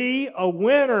can be a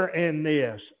winner in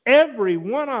this. Every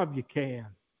one of you can.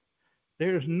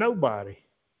 There's nobody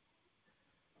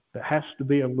that has to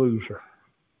be a loser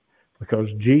because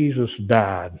Jesus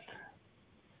died.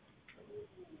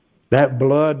 That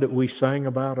blood that we sang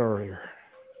about earlier,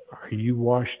 are you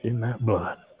washed in that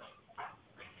blood?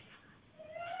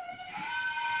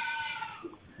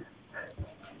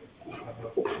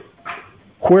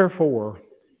 Wherefore,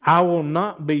 I will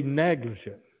not be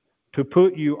negligent to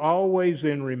put you always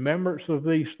in remembrance of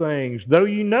these things, though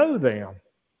you know them,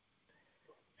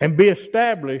 and be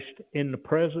established in the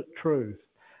present truth.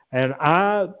 And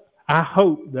I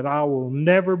hope that I will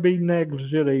never be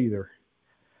negligent either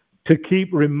to keep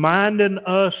reminding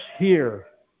us here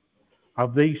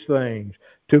of these things,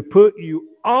 to put you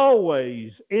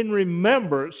always in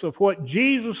remembrance of what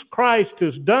Jesus Christ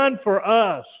has done for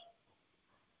us,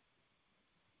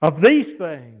 of these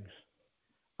things,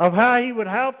 of how he would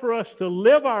help for us to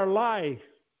live our life,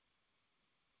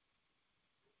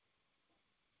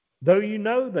 though you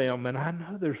know them. And I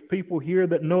know there's people here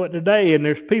that know it today, and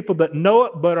there's people that know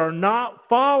it but are not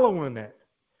following it.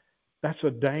 That's a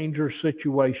dangerous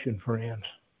situation, friends.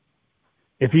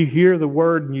 If you hear the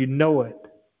word and you know it,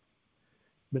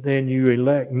 but then you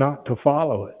elect not to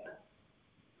follow it,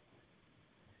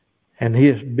 and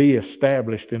be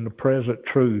established in the present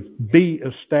truth. Be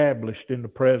established in the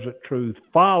present truth.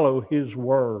 Follow his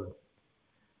word.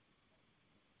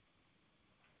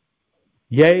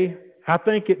 Yea, I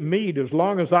think it meet, as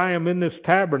long as I am in this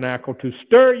tabernacle, to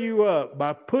stir you up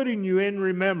by putting you in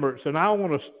remembrance. And I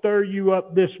want to stir you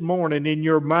up this morning in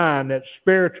your mind, that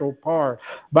spiritual part,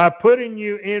 by putting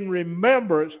you in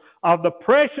remembrance of the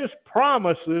precious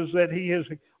promises that he has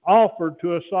offered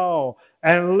to us all,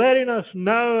 and letting us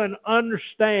know and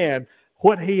understand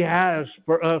what he has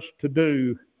for us to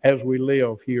do as we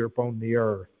live here upon the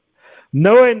earth.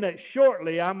 Knowing that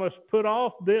shortly I must put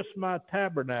off this my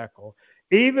tabernacle,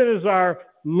 even as our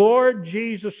Lord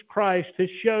Jesus Christ has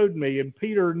showed me. And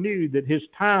Peter knew that his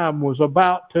time was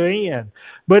about to end.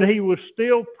 But he was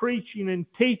still preaching and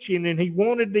teaching, and he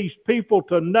wanted these people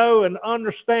to know and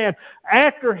understand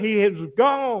after he has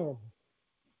gone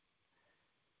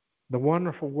the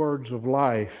wonderful words of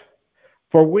life.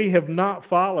 For we have not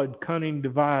followed cunning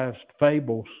devised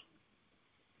fables,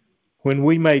 when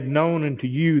we made known unto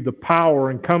you the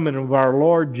power and coming of our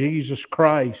Lord Jesus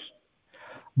Christ,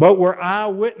 but were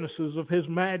eyewitnesses of his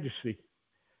majesty.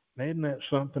 Now, isn't that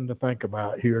something to think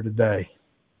about here today?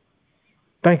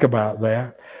 Think about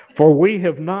that. For we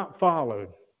have not followed.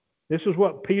 This is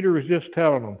what Peter is just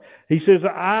telling them. He says,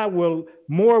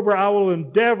 moreover, I will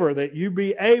endeavor that you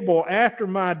be able after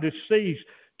my decease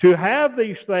to have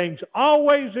these things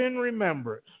always in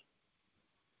remembrance.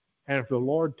 And if the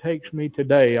Lord takes me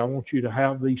today, I want you to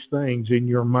have these things in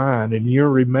your mind and your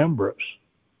remembrance.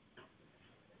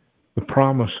 The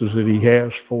promises that He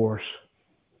has for us.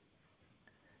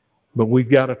 But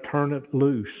we've got to turn it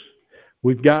loose.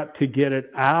 We've got to get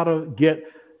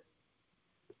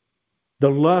the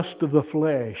lust of the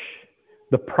flesh,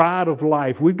 the pride of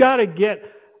life. We've got to get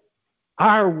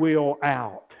our will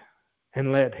out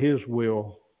and let His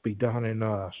will be done in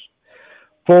us.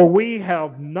 For we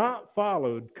have not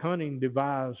followed cunning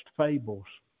devised fables.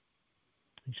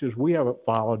 He says we haven't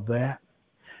followed that.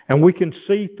 And we can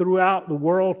see throughout the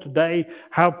world today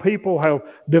how people have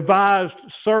devised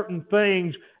certain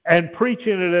things and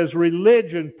preaching it as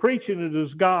religion, preaching it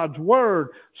as God's Word,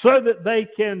 so that they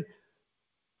can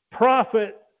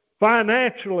profit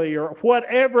financially or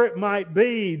whatever it might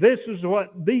be. This is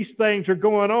what these things are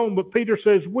going on. But Peter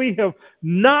says we have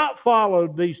not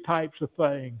followed these types of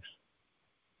things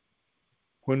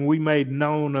when we made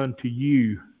known unto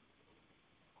you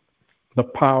the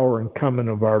power and coming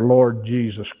of our Lord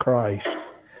Jesus Christ.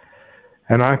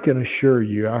 And I can assure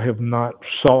you, I have not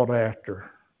sought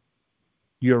after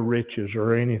your riches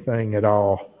or anything at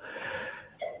all.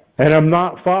 And I'm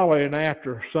not following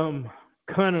after some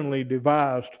cunningly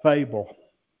devised fable,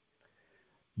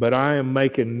 but I am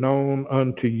making known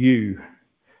unto you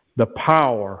the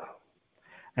power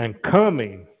and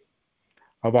coming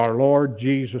of our Lord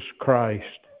Jesus Christ.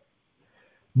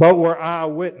 But we're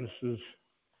eyewitnesses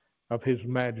of His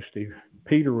majesty.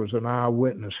 Peter was an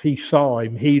eyewitness. He saw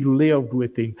Him. He lived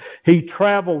with Him. He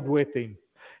traveled with Him.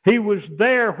 He was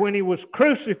there when He was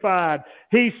crucified.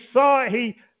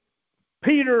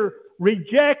 Peter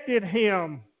rejected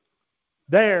Him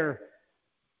there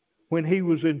when He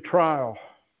was in trial.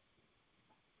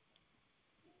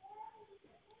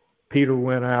 Peter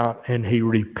went out and he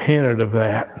repented of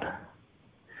that.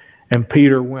 And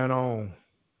Peter went on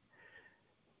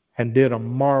and did a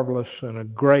marvelous and a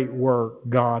great work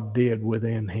God did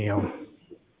within him.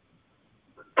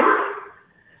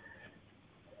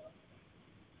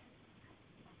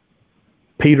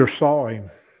 Peter saw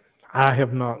Him. I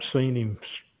have not seen Him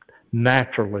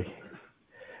naturally,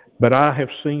 but I have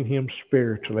seen Him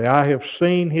spiritually. I have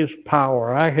seen His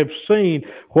power. I have seen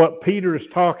what Peter is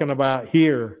talking about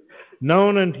here.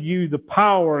 Known unto you the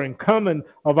power and coming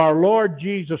of our Lord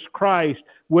Jesus Christ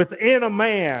within a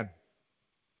man.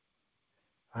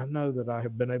 I know that I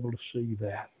have been able to see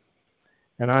that.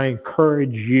 And I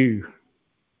encourage you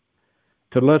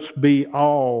to let's be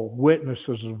all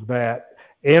witnesses of that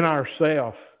in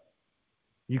ourselves.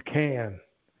 You can,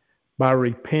 by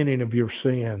repenting of your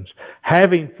sins,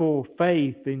 having full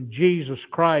faith in Jesus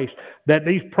Christ, that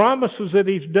these promises that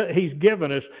He's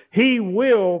given us, He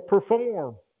will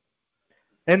perform.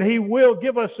 And He will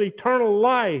give us eternal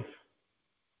life.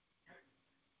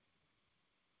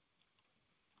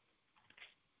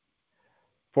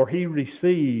 For He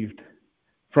received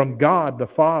from God the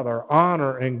Father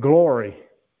honor and glory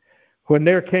when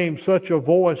there came such a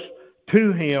voice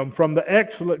to Him from the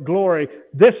excellent glory,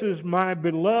 "This is my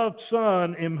beloved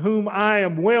Son, in whom I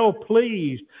am well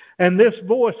pleased." And this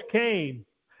voice came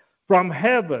from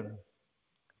heaven.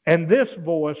 And this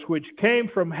voice which came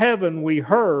from heaven we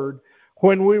heard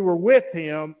when we were with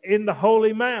Him in the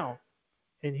holy mount.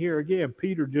 And here again,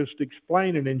 Peter just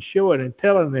explaining and showing and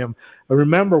telling them,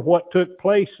 remember what took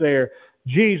place there.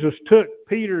 Jesus took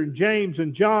Peter and James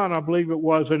and John, I believe it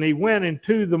was, and He went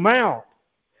into the mount.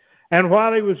 And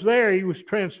while He was there, He was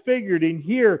transfigured. And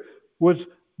here was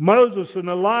Moses and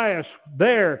Elias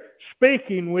there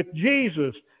speaking with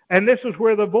Jesus. And this is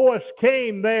where the voice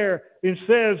came there and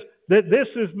says that this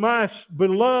is my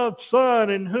beloved Son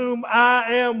in whom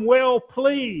I am well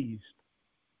pleased.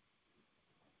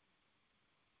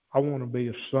 I want to be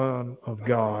a son of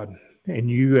God. And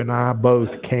you and I both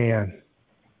can.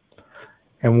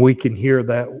 And we can hear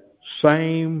that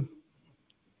same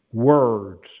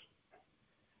words.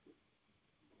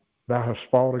 Thou hast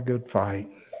fought a good fight.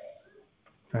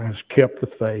 Thou hast kept the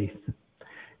faith.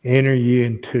 Enter ye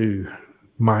into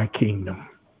my kingdom.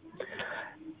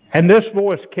 And this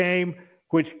voice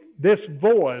which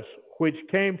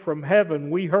came from heaven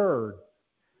we heard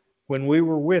when we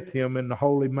were with Him in the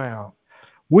holy mount.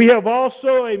 We have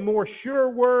also a more sure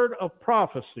word of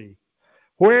prophecy,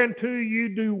 whereunto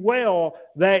you do well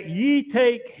that ye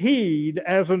take heed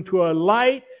as unto a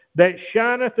light that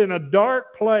shineth in a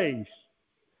dark place,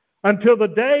 until the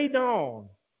day dawn,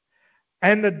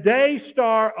 and the day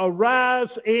star arise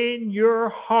in your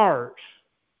hearts.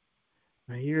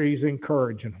 Now here He's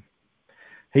encouraging them.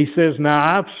 He says,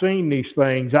 now I've seen these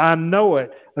things, I know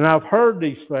it, and I've heard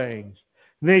these things.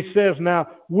 And he says, now,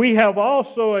 we have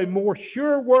also a more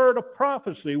sure word of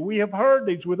prophecy. We have heard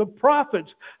these, where the prophets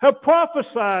have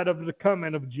prophesied of the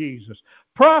coming of Jesus,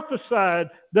 prophesied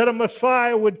that a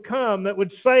Messiah would come that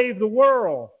would save the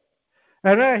world.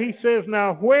 And now he says,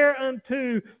 now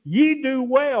whereunto ye do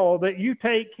well that you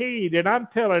take heed. And I'm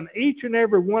telling each and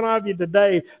every one of you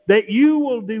today that you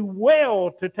will do well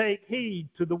to take heed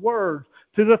to the words,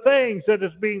 to the things that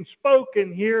is being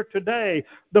spoken here today,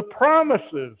 the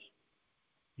promises.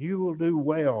 You will do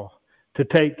well to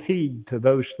take heed to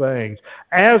those things,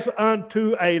 as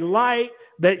unto a light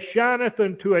that shineth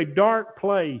into a dark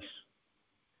place.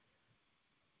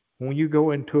 When you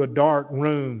go into a dark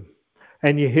room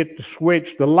and you hit the switch,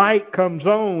 the light comes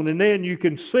on, and then you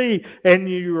can see, and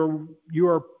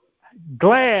you're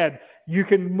glad you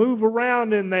can move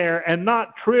around in there and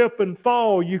not trip and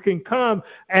fall. You can come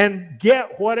and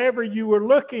get whatever you were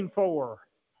looking for.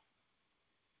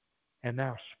 And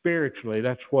now spiritually,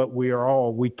 that's what we are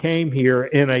all. We came here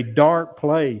in a dark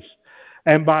place.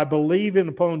 And by believing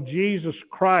upon Jesus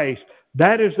Christ,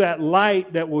 that is that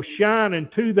light that will shine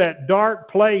into that dark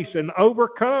place and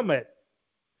overcome it.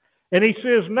 And he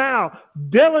says, now,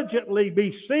 diligently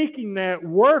be seeking that,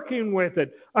 working with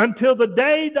it, until the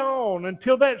day dawn,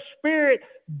 until that Spirit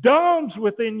dawns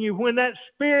within you. When that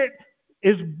Spirit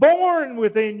is born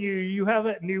within you, you have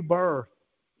that new birth.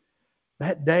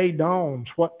 That day dawns.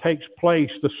 What takes place?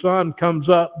 The sun comes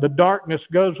up, the darkness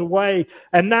goes away,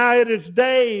 and now it is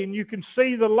day, and you can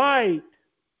see the light.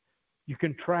 You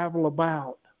can travel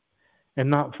about and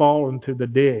not fall into the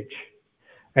ditch.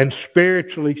 And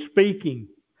spiritually speaking,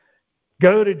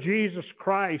 go to Jesus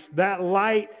Christ, that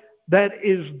light that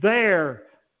is there.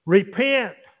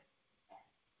 Repent.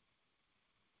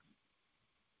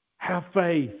 Have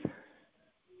faith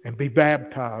and be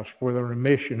baptized for the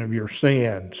remission of your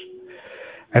sins.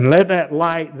 And let that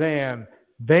light then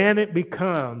it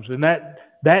becomes, and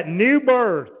that new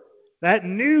birth, that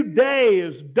new day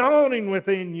is dawning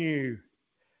within you.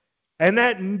 And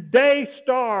that day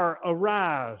star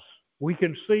arise. We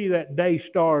can see that day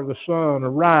star, the sun,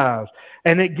 arise.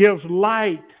 And it gives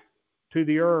light to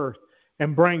the earth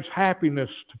and brings happiness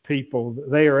to people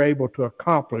that they are able to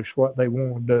accomplish what they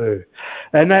want to do.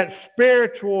 And that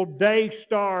spiritual day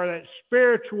star, that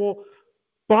spiritual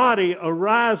body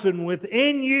arising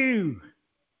within you,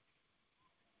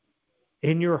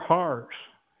 in your hearts.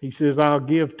 He says, I'll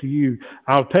give to you.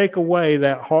 I'll take away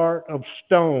that heart of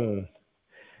stone,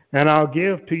 and I'll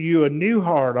give to you a new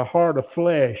heart, a heart of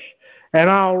flesh. And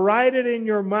I'll write it in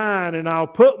your mind, and I'll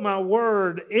put my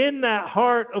word in that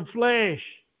heart of flesh.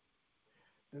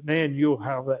 And then you'll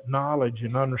have that knowledge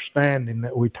and understanding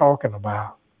that we're talking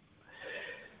about.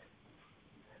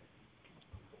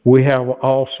 We have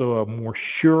also a more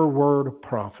sure word of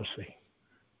prophecy,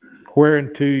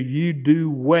 whereunto you do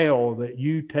well that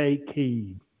you take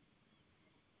heed.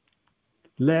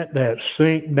 Let that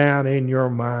sink down in your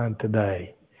mind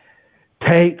today.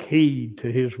 Take heed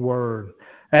to his word,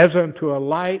 as unto a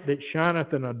light that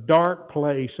shineth in a dark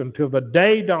place until the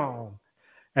day dawn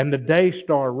and the day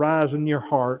star rise in your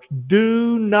hearts.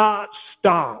 Do not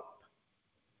stop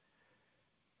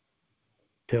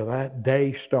till that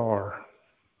day star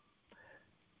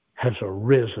has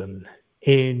arisen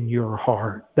in your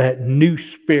heart. That new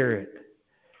spirit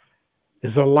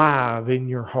is alive in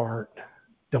your heart.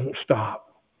 Don't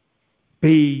stop.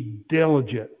 Be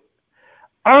diligent,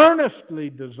 earnestly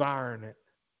desiring it,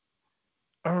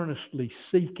 earnestly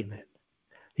seeking it.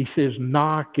 He says,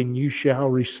 knock and you shall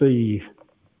receive.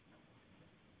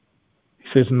 He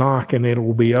says, knock and it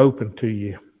will be open to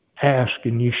you. Ask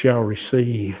and you shall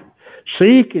receive.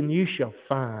 Seek and you shall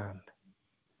find.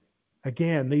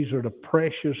 Again, these are the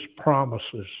precious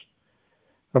promises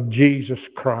of Jesus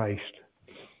Christ.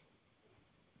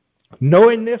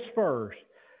 Knowing this first,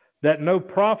 that no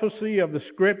prophecy of the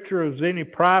Scripture is any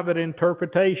private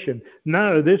interpretation.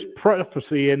 No, this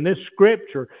prophecy and this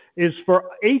Scripture is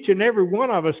for each and every one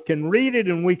of us can read it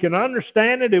and we can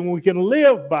understand it and we can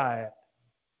live by it.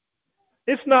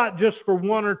 It's not just for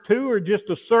one or two or just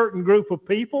a certain group of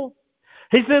people.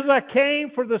 He says, I came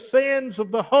for the sins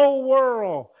of the whole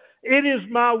world. It is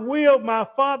my will, my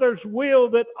Father's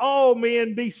will, that all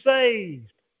men be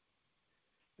saved.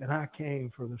 And I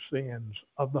came for the sins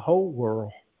of the whole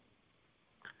world.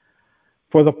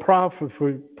 For the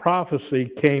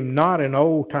prophecy came not in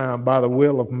old time by the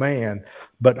will of man,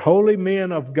 but holy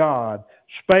men of God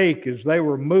spake as they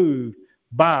were moved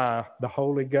by the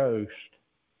Holy Ghost.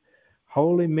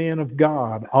 Holy men of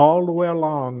God, all the way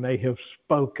along, they have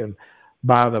spoken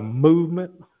by the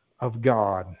movement of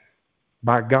God,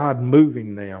 by God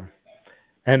moving them.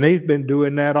 And they've been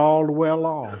doing that all the way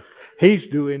along. He's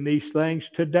doing these things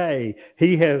today.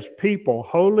 He has people,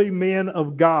 holy men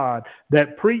of God,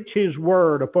 that preach His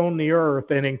word upon the earth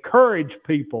and encourage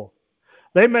people.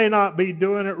 They may not be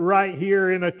doing it right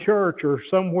here in a church or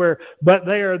somewhere, but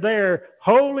they are there,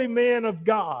 holy men of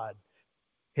God,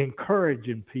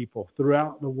 encouraging people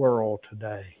throughout the world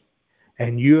today.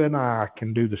 And you and I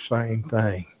can do the same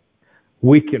thing.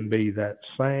 We can be that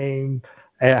same,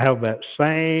 have that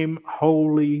same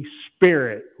Holy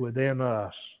Spirit within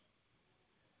us.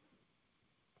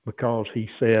 Because He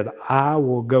said, I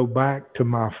will go back to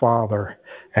my Father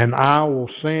and I will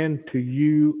send to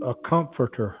you a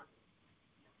comforter.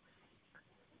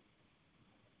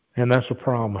 And that's a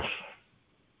promise.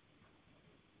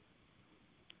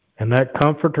 And that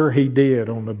comforter He did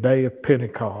on the day of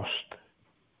Pentecost,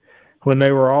 when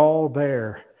they were all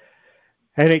there.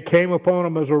 And it came upon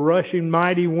them as a rushing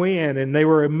mighty wind, and they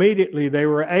were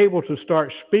able to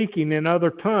start speaking in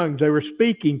other tongues. They were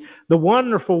speaking the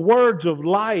wonderful words of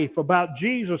life about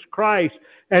Jesus Christ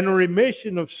and the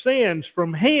remission of sins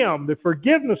from Him, the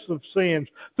forgiveness of sins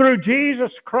through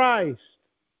Jesus Christ.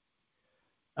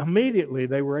 Immediately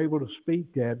they were able to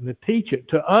speak that and to teach it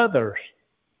to others.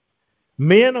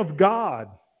 Men of God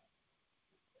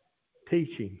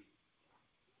teaching.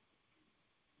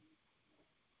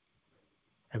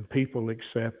 And people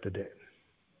accepted it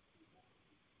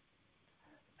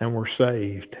and were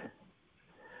saved.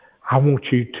 I want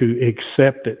you to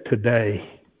accept it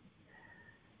today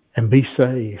and be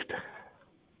saved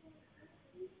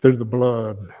through the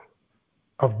blood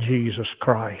of Jesus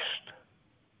Christ.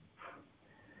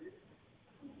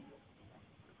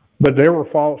 But there were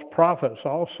false prophets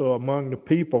also among the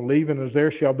people, even as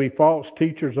there shall be false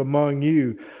teachers among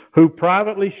you, who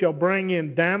privately shall bring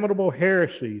in damnable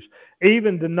heresies,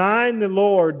 even denying the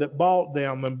Lord that bought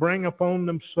them, and bring upon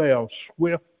themselves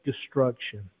swift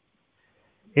destruction.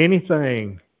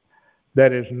 Anything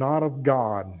that is not of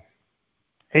God,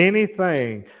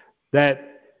 anything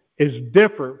that is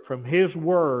different from His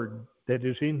word that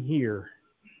is in here,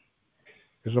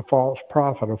 is a false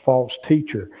prophet, a false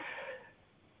teacher.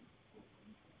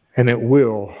 And it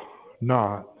will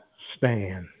not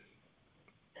stand.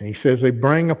 And He says they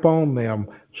bring upon them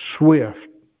swift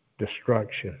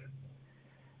destruction.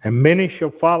 And many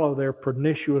shall follow their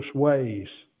pernicious ways,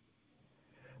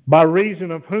 by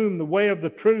reason of whom the way of the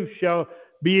truth shall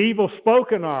be evil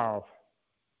spoken of.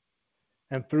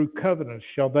 And through covenants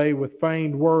shall they with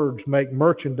feigned words make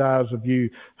merchandise of you,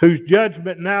 whose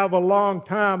judgment now of a long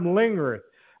time lingereth,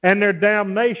 and their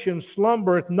damnation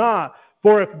slumbereth not.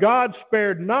 For if God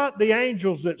spared not the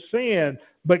angels that sinned,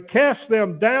 but cast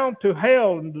them down to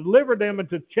hell and delivered them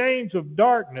into chains of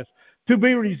darkness, to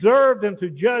be reserved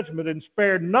unto judgment, and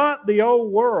spared not the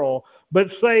old world, but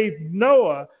saved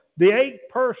Noah, the eighth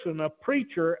person, a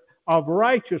preacher of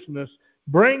righteousness,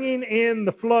 bringing in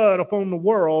the flood upon the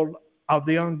world of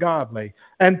the ungodly,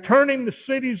 and turning the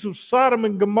cities of Sodom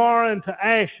and Gomorrah into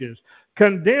ashes,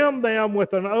 condemned them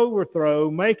with an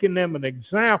overthrow, making them an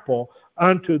example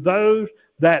unto those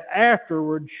that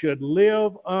afterward should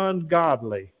live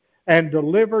ungodly, and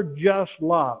delivered just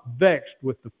Lot, vexed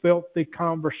with the filthy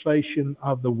conversation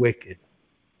of the wicked.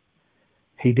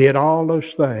 He did all those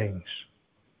things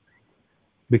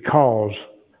because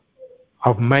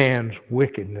of man's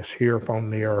wickedness here upon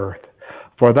the earth.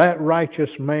 For that righteous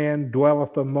man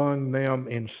dwelleth among them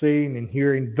in seeing and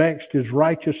hearing, vexed his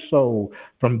righteous soul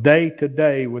from day to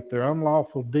day with their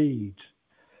unlawful deeds.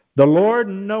 The Lord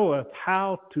knoweth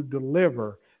how to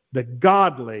deliver the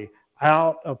godly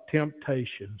out of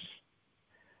temptations,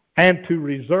 and to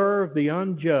reserve the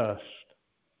unjust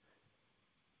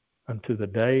unto the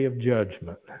day of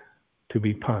judgment, to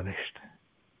be punished.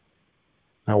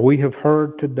 Now we have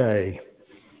heard today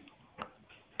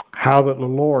how that the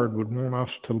Lord would want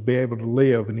us to be able to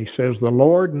live. And He says, the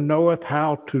Lord knoweth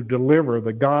how to deliver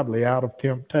the godly out of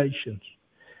temptations.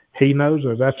 He knows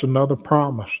that. That's another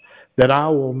promise, that I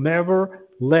will never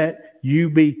let you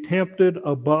be tempted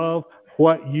above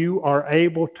what you are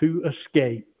able to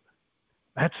escape.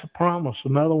 That's a promise,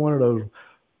 another one of those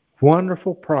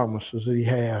wonderful promises that He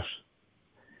has.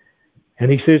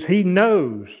 And He says He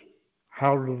knows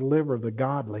how to deliver the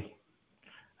godly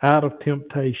out of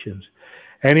temptations.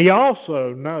 And He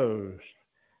also knows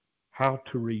how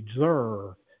to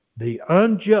reserve the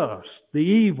unjust, the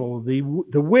evil, the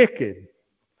wicked,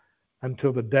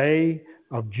 until the day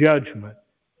of judgment,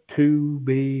 to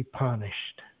be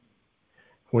punished.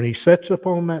 When He sits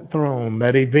upon that throne,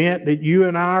 that event that you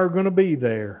and I are going to be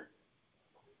there,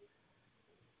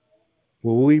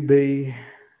 will we be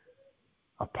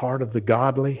a part of the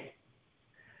godly,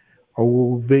 or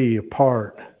will we be a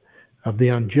part of the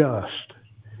unjust?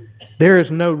 There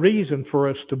is no reason for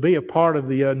us to be a part of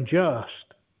the unjust.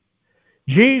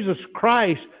 Jesus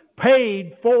Christ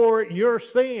paid for your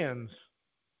sins.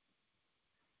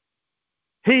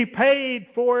 He paid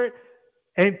for it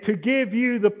and to give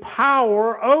you the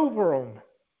power over them.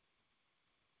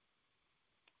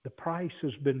 The price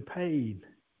has been paid.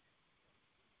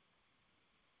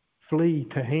 Flee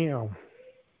to Him.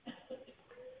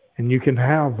 And you can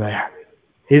have that.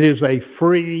 It is a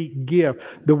free gift.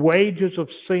 The wages of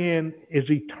sin is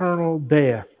eternal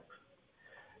death.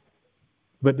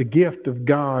 But the gift of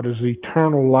God is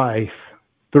eternal life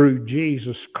through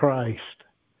Jesus Christ,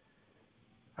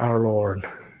 our Lord.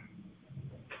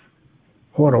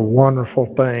 What a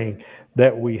wonderful thing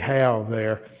that we have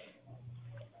there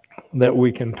that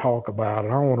we can talk about.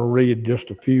 And I want to read just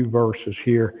a few verses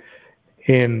here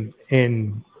in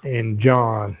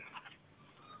John.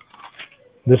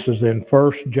 This is in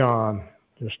 1 John,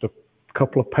 just a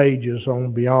couple of pages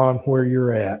on beyond where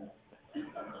you're at.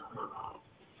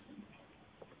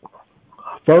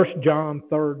 1 John,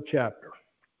 3rd chapter.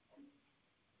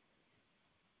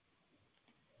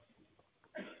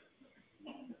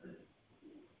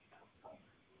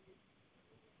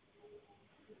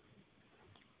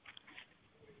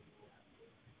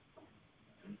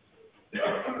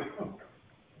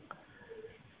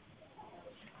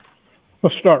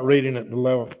 Let's start reading at the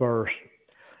 11th verse.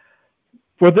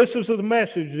 For this is the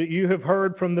message that you have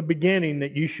heard from the beginning,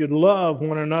 that you should love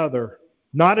one another,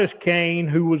 not as Cain,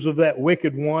 who was of that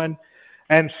wicked one,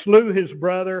 and slew his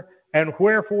brother. And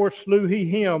wherefore slew he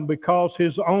him? Because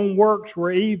his own works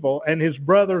were evil, and his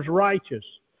brother's righteous.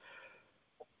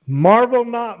 Marvel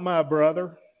not, my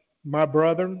brethren,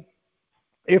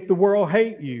 if the world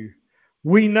hate you.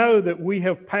 We know that we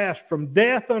have passed from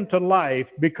death unto life,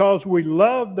 because we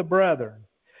love the brethren.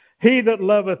 He that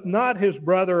loveth not his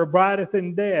brother abideth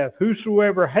in death.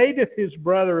 Whosoever hateth his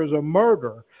brother is a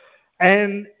murderer.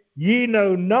 And ye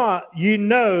know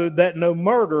that no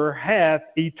murderer hath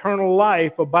eternal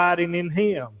life abiding in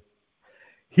him.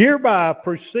 Hereby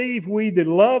perceive we the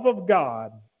love of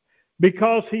God,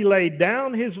 because he laid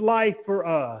down his life for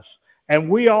us, and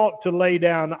we ought to lay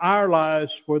down our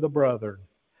lives for the brethren.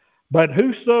 But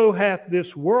whoso hath this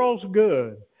world's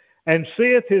good, and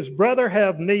seeth his brother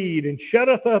have need, and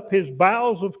shutteth up his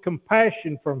bowels of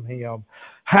compassion from him,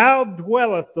 how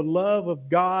dwelleth the love of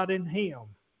God in him?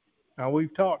 Now,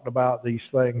 we've talked about these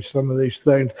things, some of these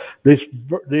things,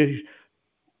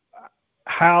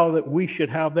 how that we should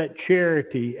have that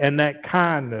charity and that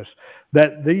kindness,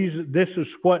 that this is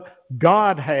what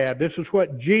God had, this is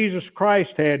what Jesus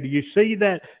Christ had. Do you see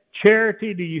that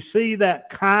charity? Do you see that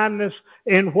kindness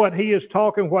in what he is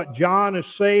talking, what John is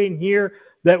saying here?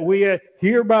 That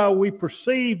hereby we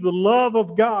perceive the love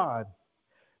of God,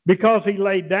 because he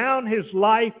laid down his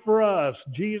life for us.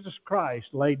 Jesus Christ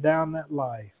laid down that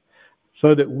life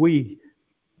so that we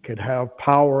could have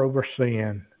power over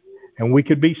sin and we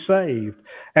could be saved.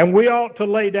 And we ought to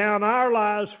lay down our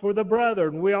lives for the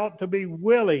brethren. We ought to be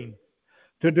willing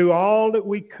to do all that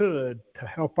we could to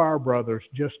help our brothers,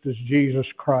 just as Jesus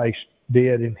Christ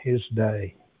did in his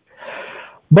day.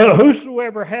 But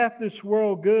whosoever hath this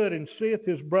world good, and seeth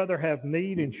his brother have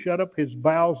need, and shut up his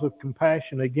bowels of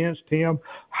compassion against him,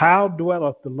 how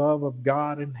dwelleth the love of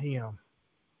God in him?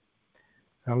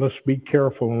 Now let's be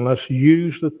careful, and let's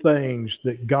use the things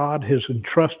that God has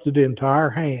entrusted into our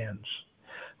hands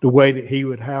the way that he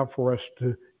would have for us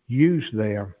to use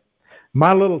them.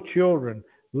 My little children,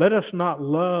 let us not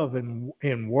love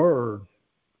in word,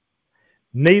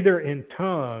 neither in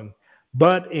tongue,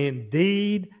 but in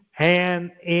deed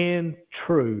and in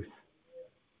truth.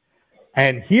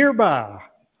 And hereby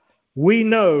we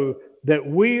know that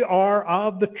we are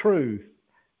of the truth,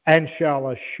 and shall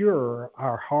assure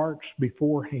our hearts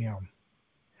before him.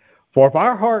 For if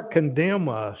our heart condemn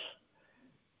us,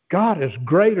 God is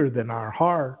greater than our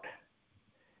heart,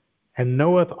 and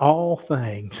knoweth all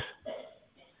things.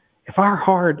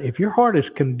 If your heart is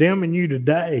condemning you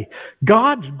today,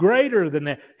 God's greater than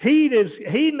that. He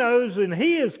knows, and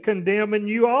he is condemning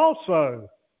you also.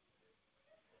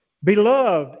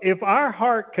 Beloved, if our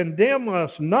heart condemn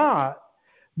us not,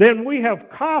 then we have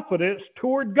confidence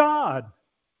toward God.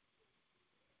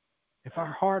 If our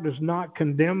heart is not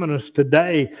condemning us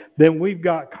today, then we've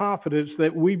got confidence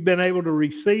that we've been able to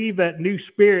receive that new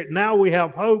spirit. Now we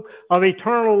have hope of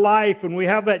eternal life, and we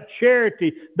have that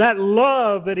charity, that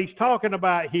love that he's talking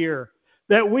about here,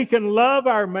 that we can love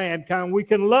our mankind, we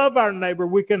can love our neighbor,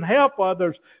 we can help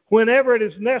others whenever it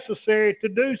is necessary to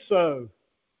do so.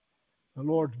 The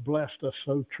Lord's blessed us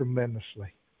so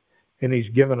tremendously. And he's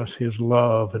given us his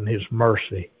love and his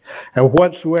mercy. And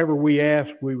whatsoever we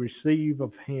ask, we receive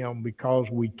of him, because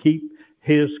we keep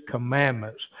His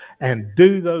commandments and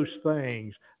do those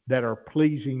things that are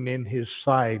pleasing in His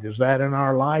sight. Is that in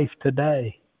our life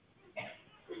today?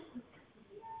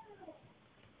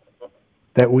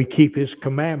 That we keep His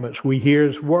commandments, we hear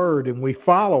His word, and we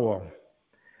follow them.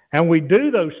 And we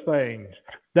do those things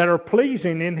that are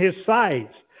pleasing in His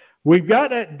sight. We've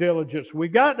got that diligence.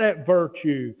 We've got that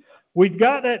virtue. We've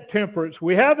got that temperance.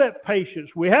 We have that patience.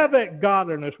 We have that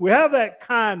godliness. We have that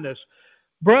kindness,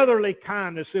 brotherly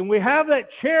kindness, and we have that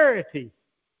charity.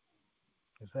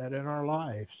 Is that in our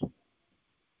lives?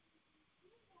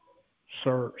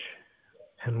 Search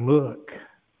and look.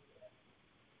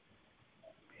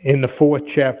 In the 4th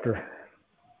chapter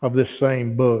of this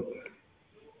same book,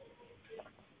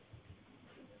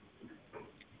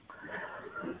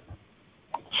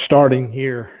 starting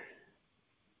here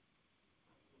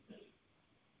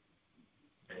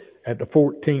at the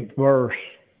 14th verse.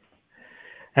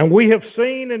 And we have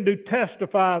seen and do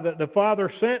testify that the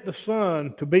Father sent the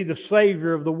Son to be the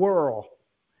Savior of the world.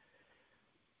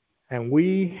 And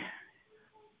we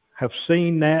have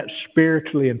seen that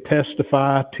spiritually and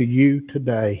testify to you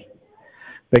today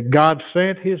that God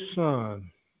sent His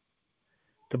Son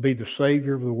to be the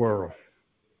Savior of the world.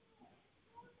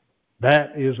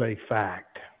 That is a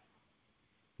fact.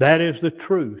 That is the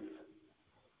truth.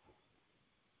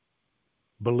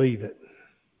 Believe it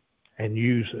and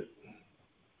use it.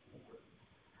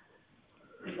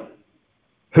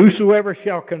 Whosoever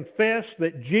shall confess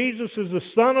that Jesus is the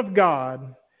Son of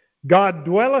God, God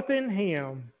dwelleth in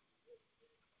him,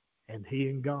 and he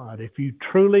in God. If you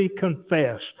truly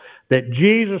confess that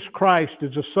Jesus Christ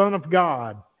is the Son of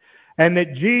God, and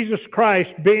that Jesus Christ,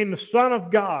 being the Son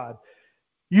of God,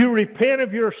 you repent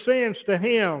of your sins to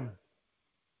Him,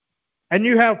 and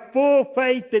you have full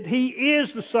faith that He is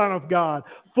the Son of God,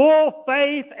 full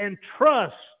faith and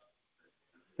trust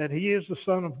that He is the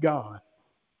Son of God,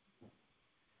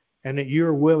 and that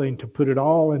you're willing to put it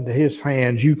all into His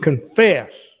hands, you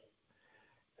confess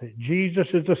that Jesus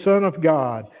is the Son of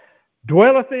God,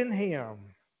 dwelleth in Him,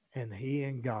 and He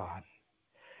in God.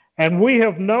 And we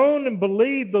have known and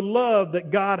believed the love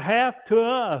that God hath to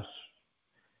us.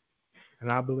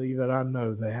 And I believe that I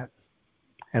know that.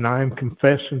 And I am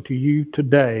confessing to you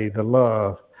today the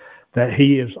love that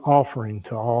He is offering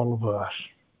to all of us.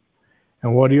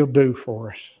 And what He'll do for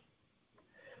us.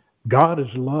 God is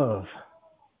love.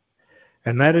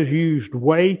 And that is used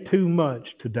way too much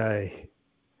today.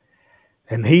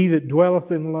 And he that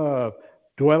dwelleth in love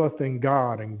dwelleth in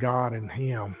God, and God in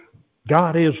him.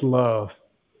 God is love.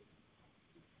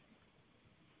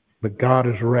 But God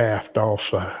is wrath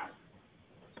also.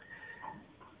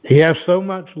 He has so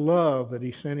much love that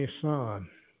He sent His Son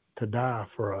to die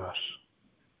for us.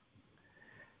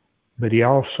 But He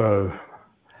also,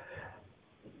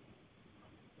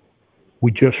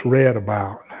 we just read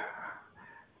about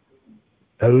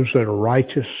those that are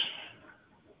righteous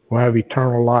will have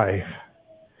eternal life,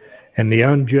 and the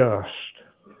unjust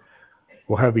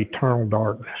will have eternal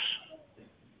darkness.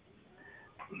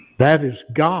 That is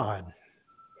God.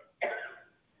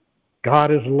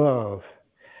 God is love.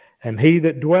 And he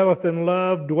that dwelleth in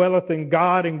love dwelleth in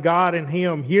God, and God in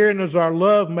him. Herein is our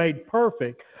love made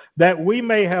perfect, that we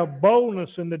may have boldness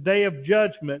in the day of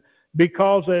judgment,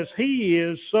 because as He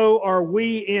is, so are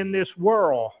we in this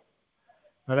world.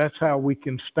 Now that's how we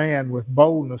can stand with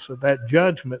boldness of that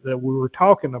judgment that we were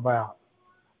talking about.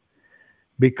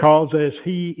 Because as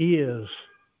He is,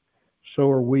 so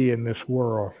are we in this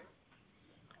world.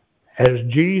 As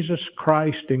Jesus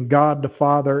Christ and God the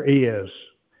Father is,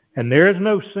 and there is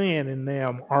no sin in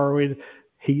them,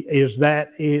 is that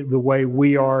the way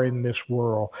we are in this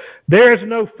world. There is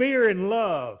no fear in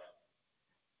love,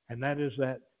 and that is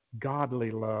that godly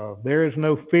love. There is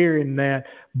no fear in that,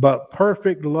 but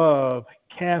perfect love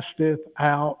casteth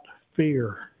out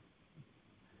fear.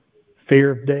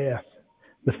 Fear of death,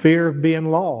 the fear of being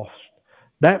lost.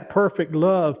 That perfect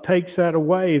love takes that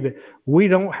away, that we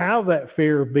don't have that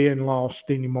fear of being lost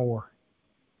anymore.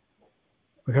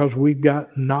 Because we've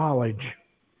got knowledge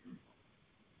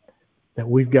that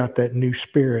we've got that new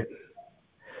spirit.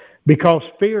 Because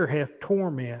fear hath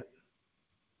torment.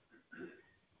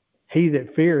 He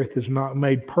that feareth is not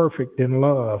made perfect in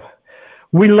love.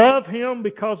 We love Him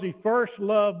because He first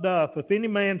loved us. If any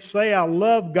man say, I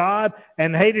love God,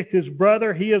 and hateth his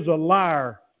brother, he is a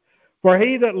liar. For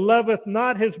he that loveth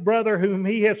not his brother whom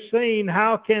he hath seen,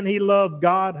 how can he love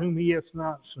God whom he hath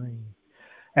not seen?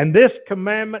 And this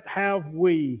commandment have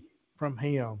we from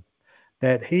Him,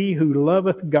 that he who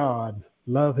loveth God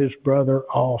love his brother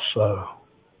also.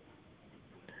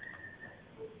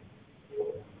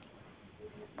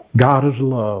 God is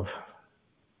love.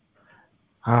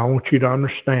 I want you to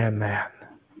understand that.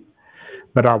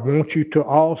 But I want you to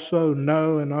also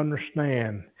know and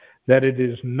understand that it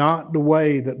is not the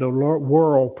way that the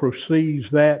world perceives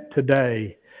that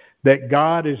today, that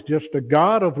God is just a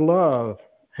God of love,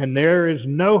 and there is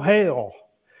no hell,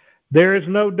 there is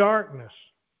no darkness,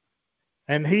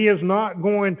 and He is not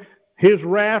going, His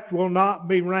wrath will not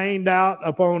be rained out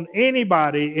upon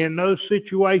anybody in those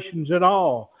situations at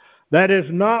all. That is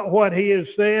not what He has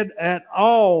said at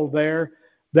all there,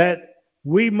 that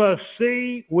we must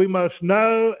see, we must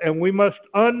know, and we must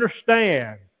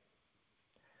understand.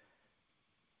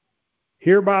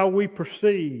 Hereby we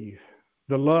perceive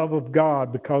the love of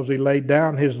God, because He laid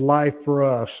down His life for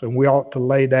us, and we ought to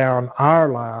lay down our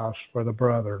lives for the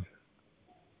brethren.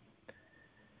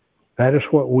 That is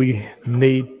what we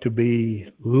need to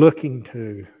be looking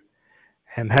to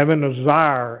and having a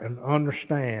desire and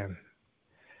understand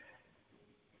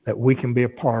that we can be a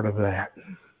part of that.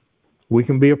 We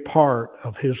can be a part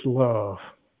of His love,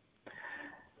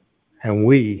 and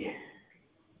we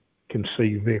can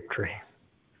see victory.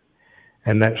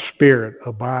 And that Spirit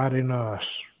abide in us,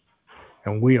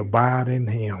 and we abide in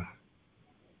Him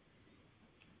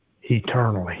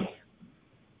eternally.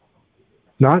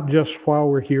 Not just while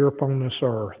we're here upon this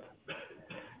earth,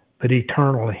 but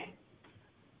eternally.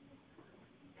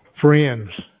 Friends,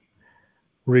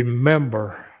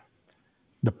 remember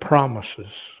the promises,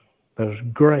 those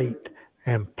great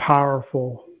and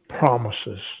powerful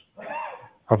promises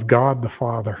of God the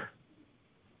Father.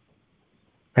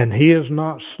 And He is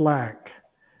not slack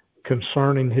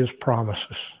concerning His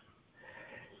promises.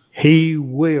 He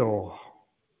will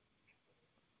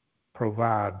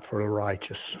provide for the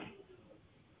righteous.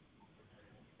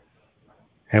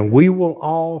 And we will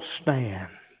all stand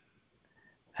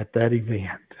at that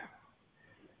event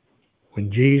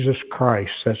when Jesus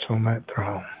Christ sits on that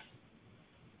throne.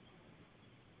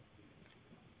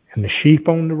 And the sheep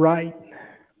on the right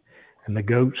and the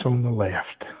goats on the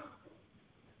left.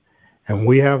 And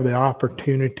we have the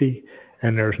opportunity,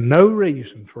 and there's no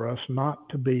reason for us not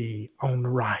to be on the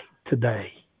right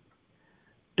today.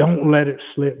 Don't let it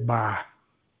slip by.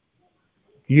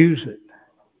 Use it.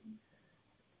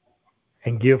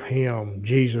 And give Him,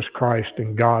 Jesus Christ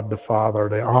and God the Father,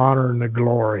 the honor and the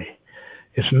glory.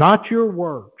 It's not your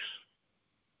works.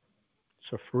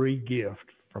 It's a free gift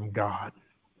from God.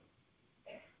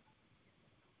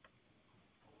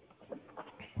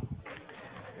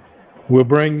 We'll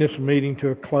bring this meeting to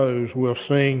a close. We'll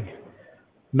sing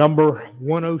number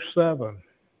 107.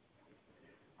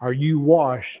 Are you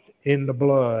washed in the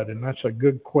blood? And that's a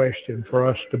good question for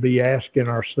us to be asking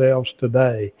ourselves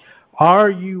today. Are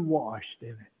you washed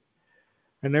in it?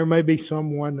 And there may be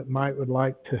someone that would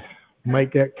like to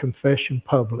make that confession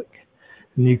public.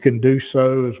 And you can do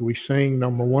so as we sing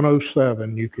number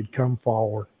 107. You could come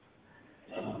forward.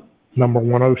 Number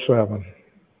 107.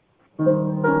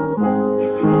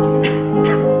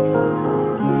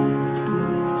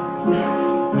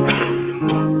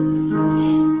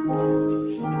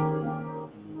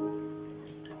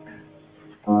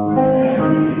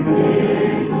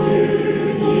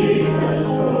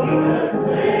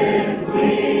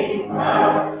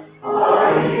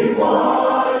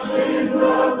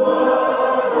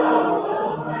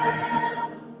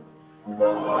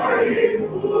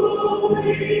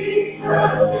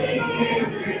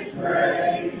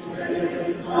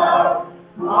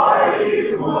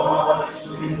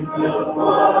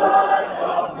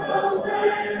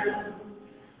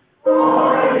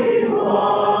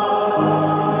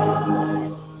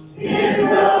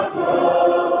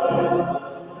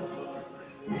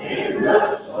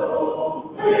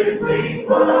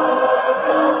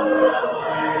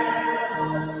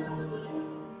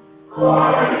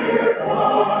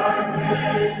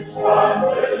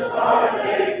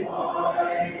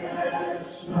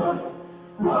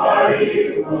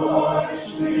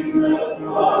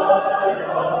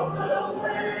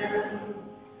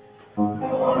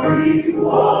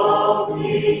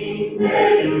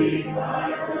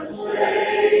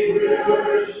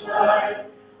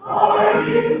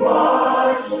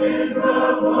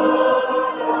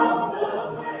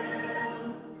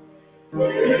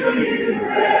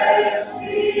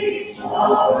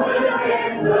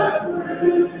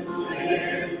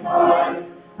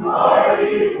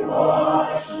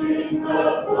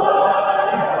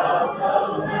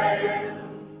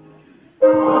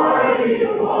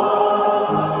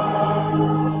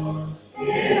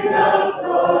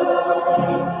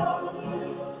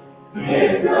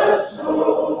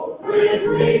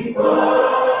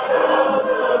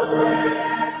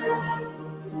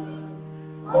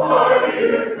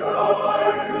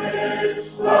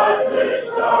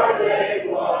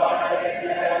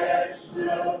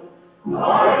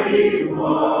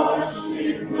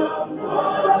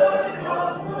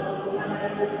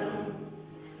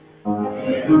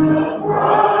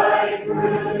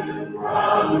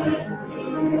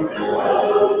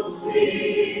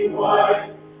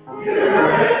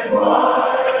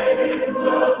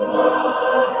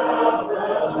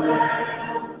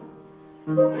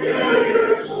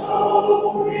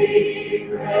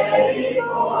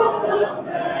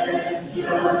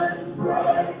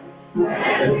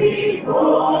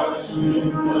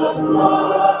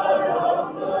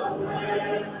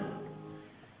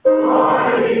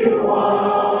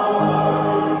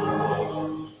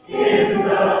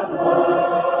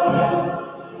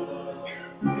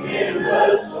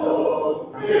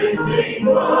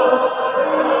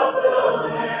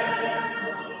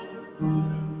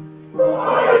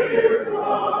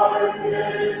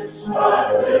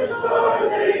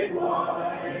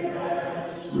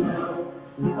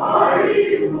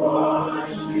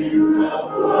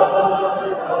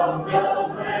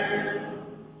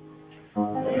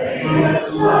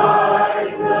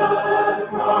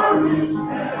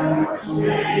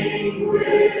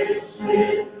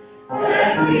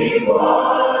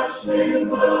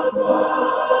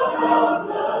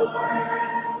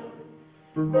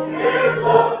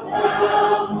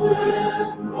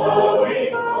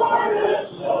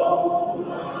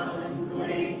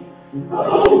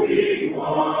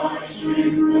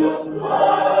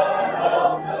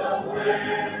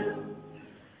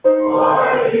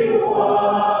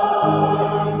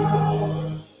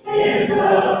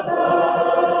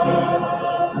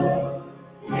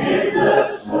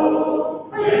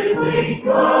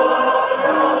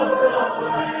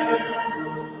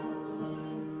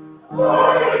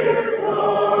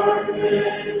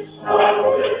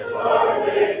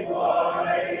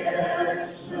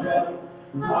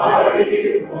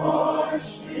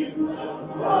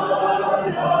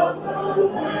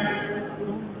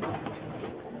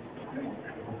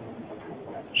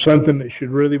 Something that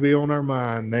should really be on our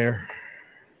mind there.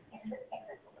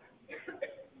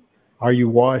 Are you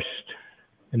washed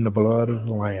in the blood of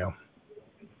the Lamb?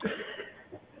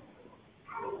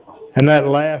 And that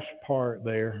last part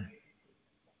there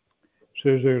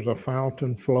says there's a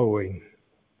fountain flowing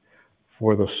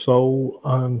for the soul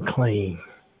unclean.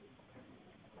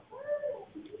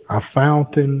 A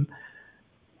fountain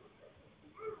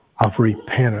of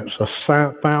repentance,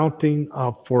 a fountain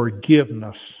of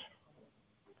forgiveness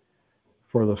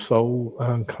for the soul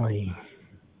unclean.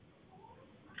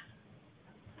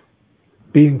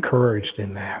 Be encouraged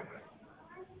in that.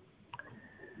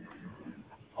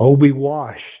 Oh, be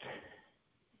washed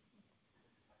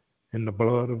in the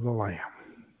blood of the Lamb.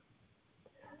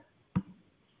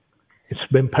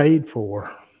 It's been paid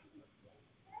for.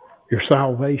 Your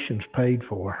salvation's paid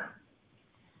for.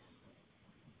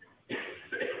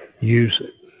 Use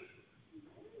it.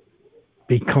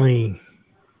 Be clean.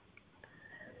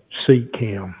 Seek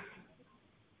Him.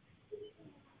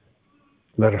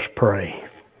 Let us pray.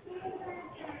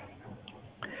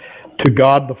 To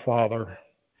God the Father,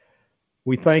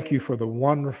 we thank you for the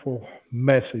wonderful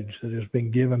message that has been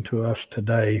given to us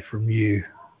today from you.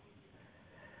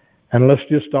 And let's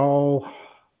just all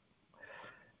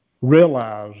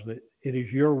realize that it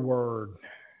is your word.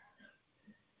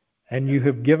 And you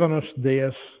have given us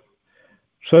this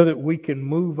so that we can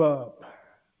move up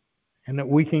and that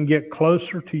we can get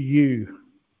closer to you.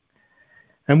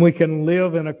 And we can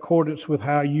live in accordance with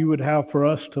how you would have for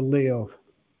us to live.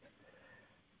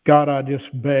 God, I just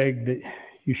beg that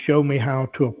you show me how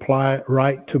to apply it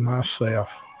right to myself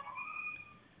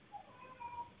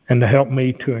and to help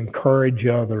me to encourage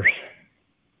others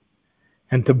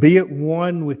and to be at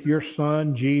one with your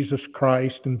Son, Jesus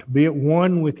Christ, and to be at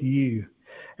one with you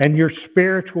and your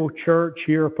spiritual church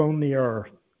here upon the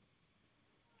earth,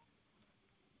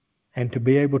 and to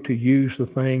be able to use the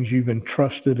things you've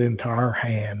entrusted into our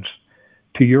hands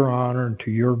to your honor and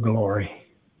to your glory.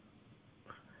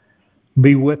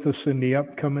 Be with us in the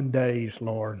upcoming days,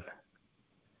 Lord,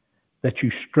 that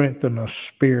you strengthen us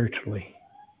spiritually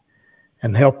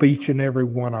and help each and every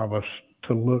one of us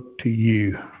to look to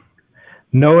you,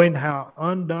 knowing how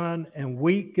undone and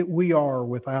weak we are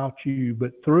without you.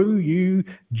 But through you,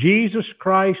 Jesus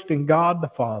Christ and God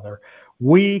the Father,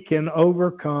 we can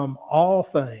overcome all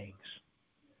things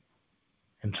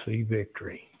and see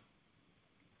victory.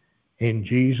 In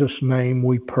Jesus' name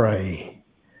we pray.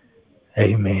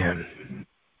 Amen.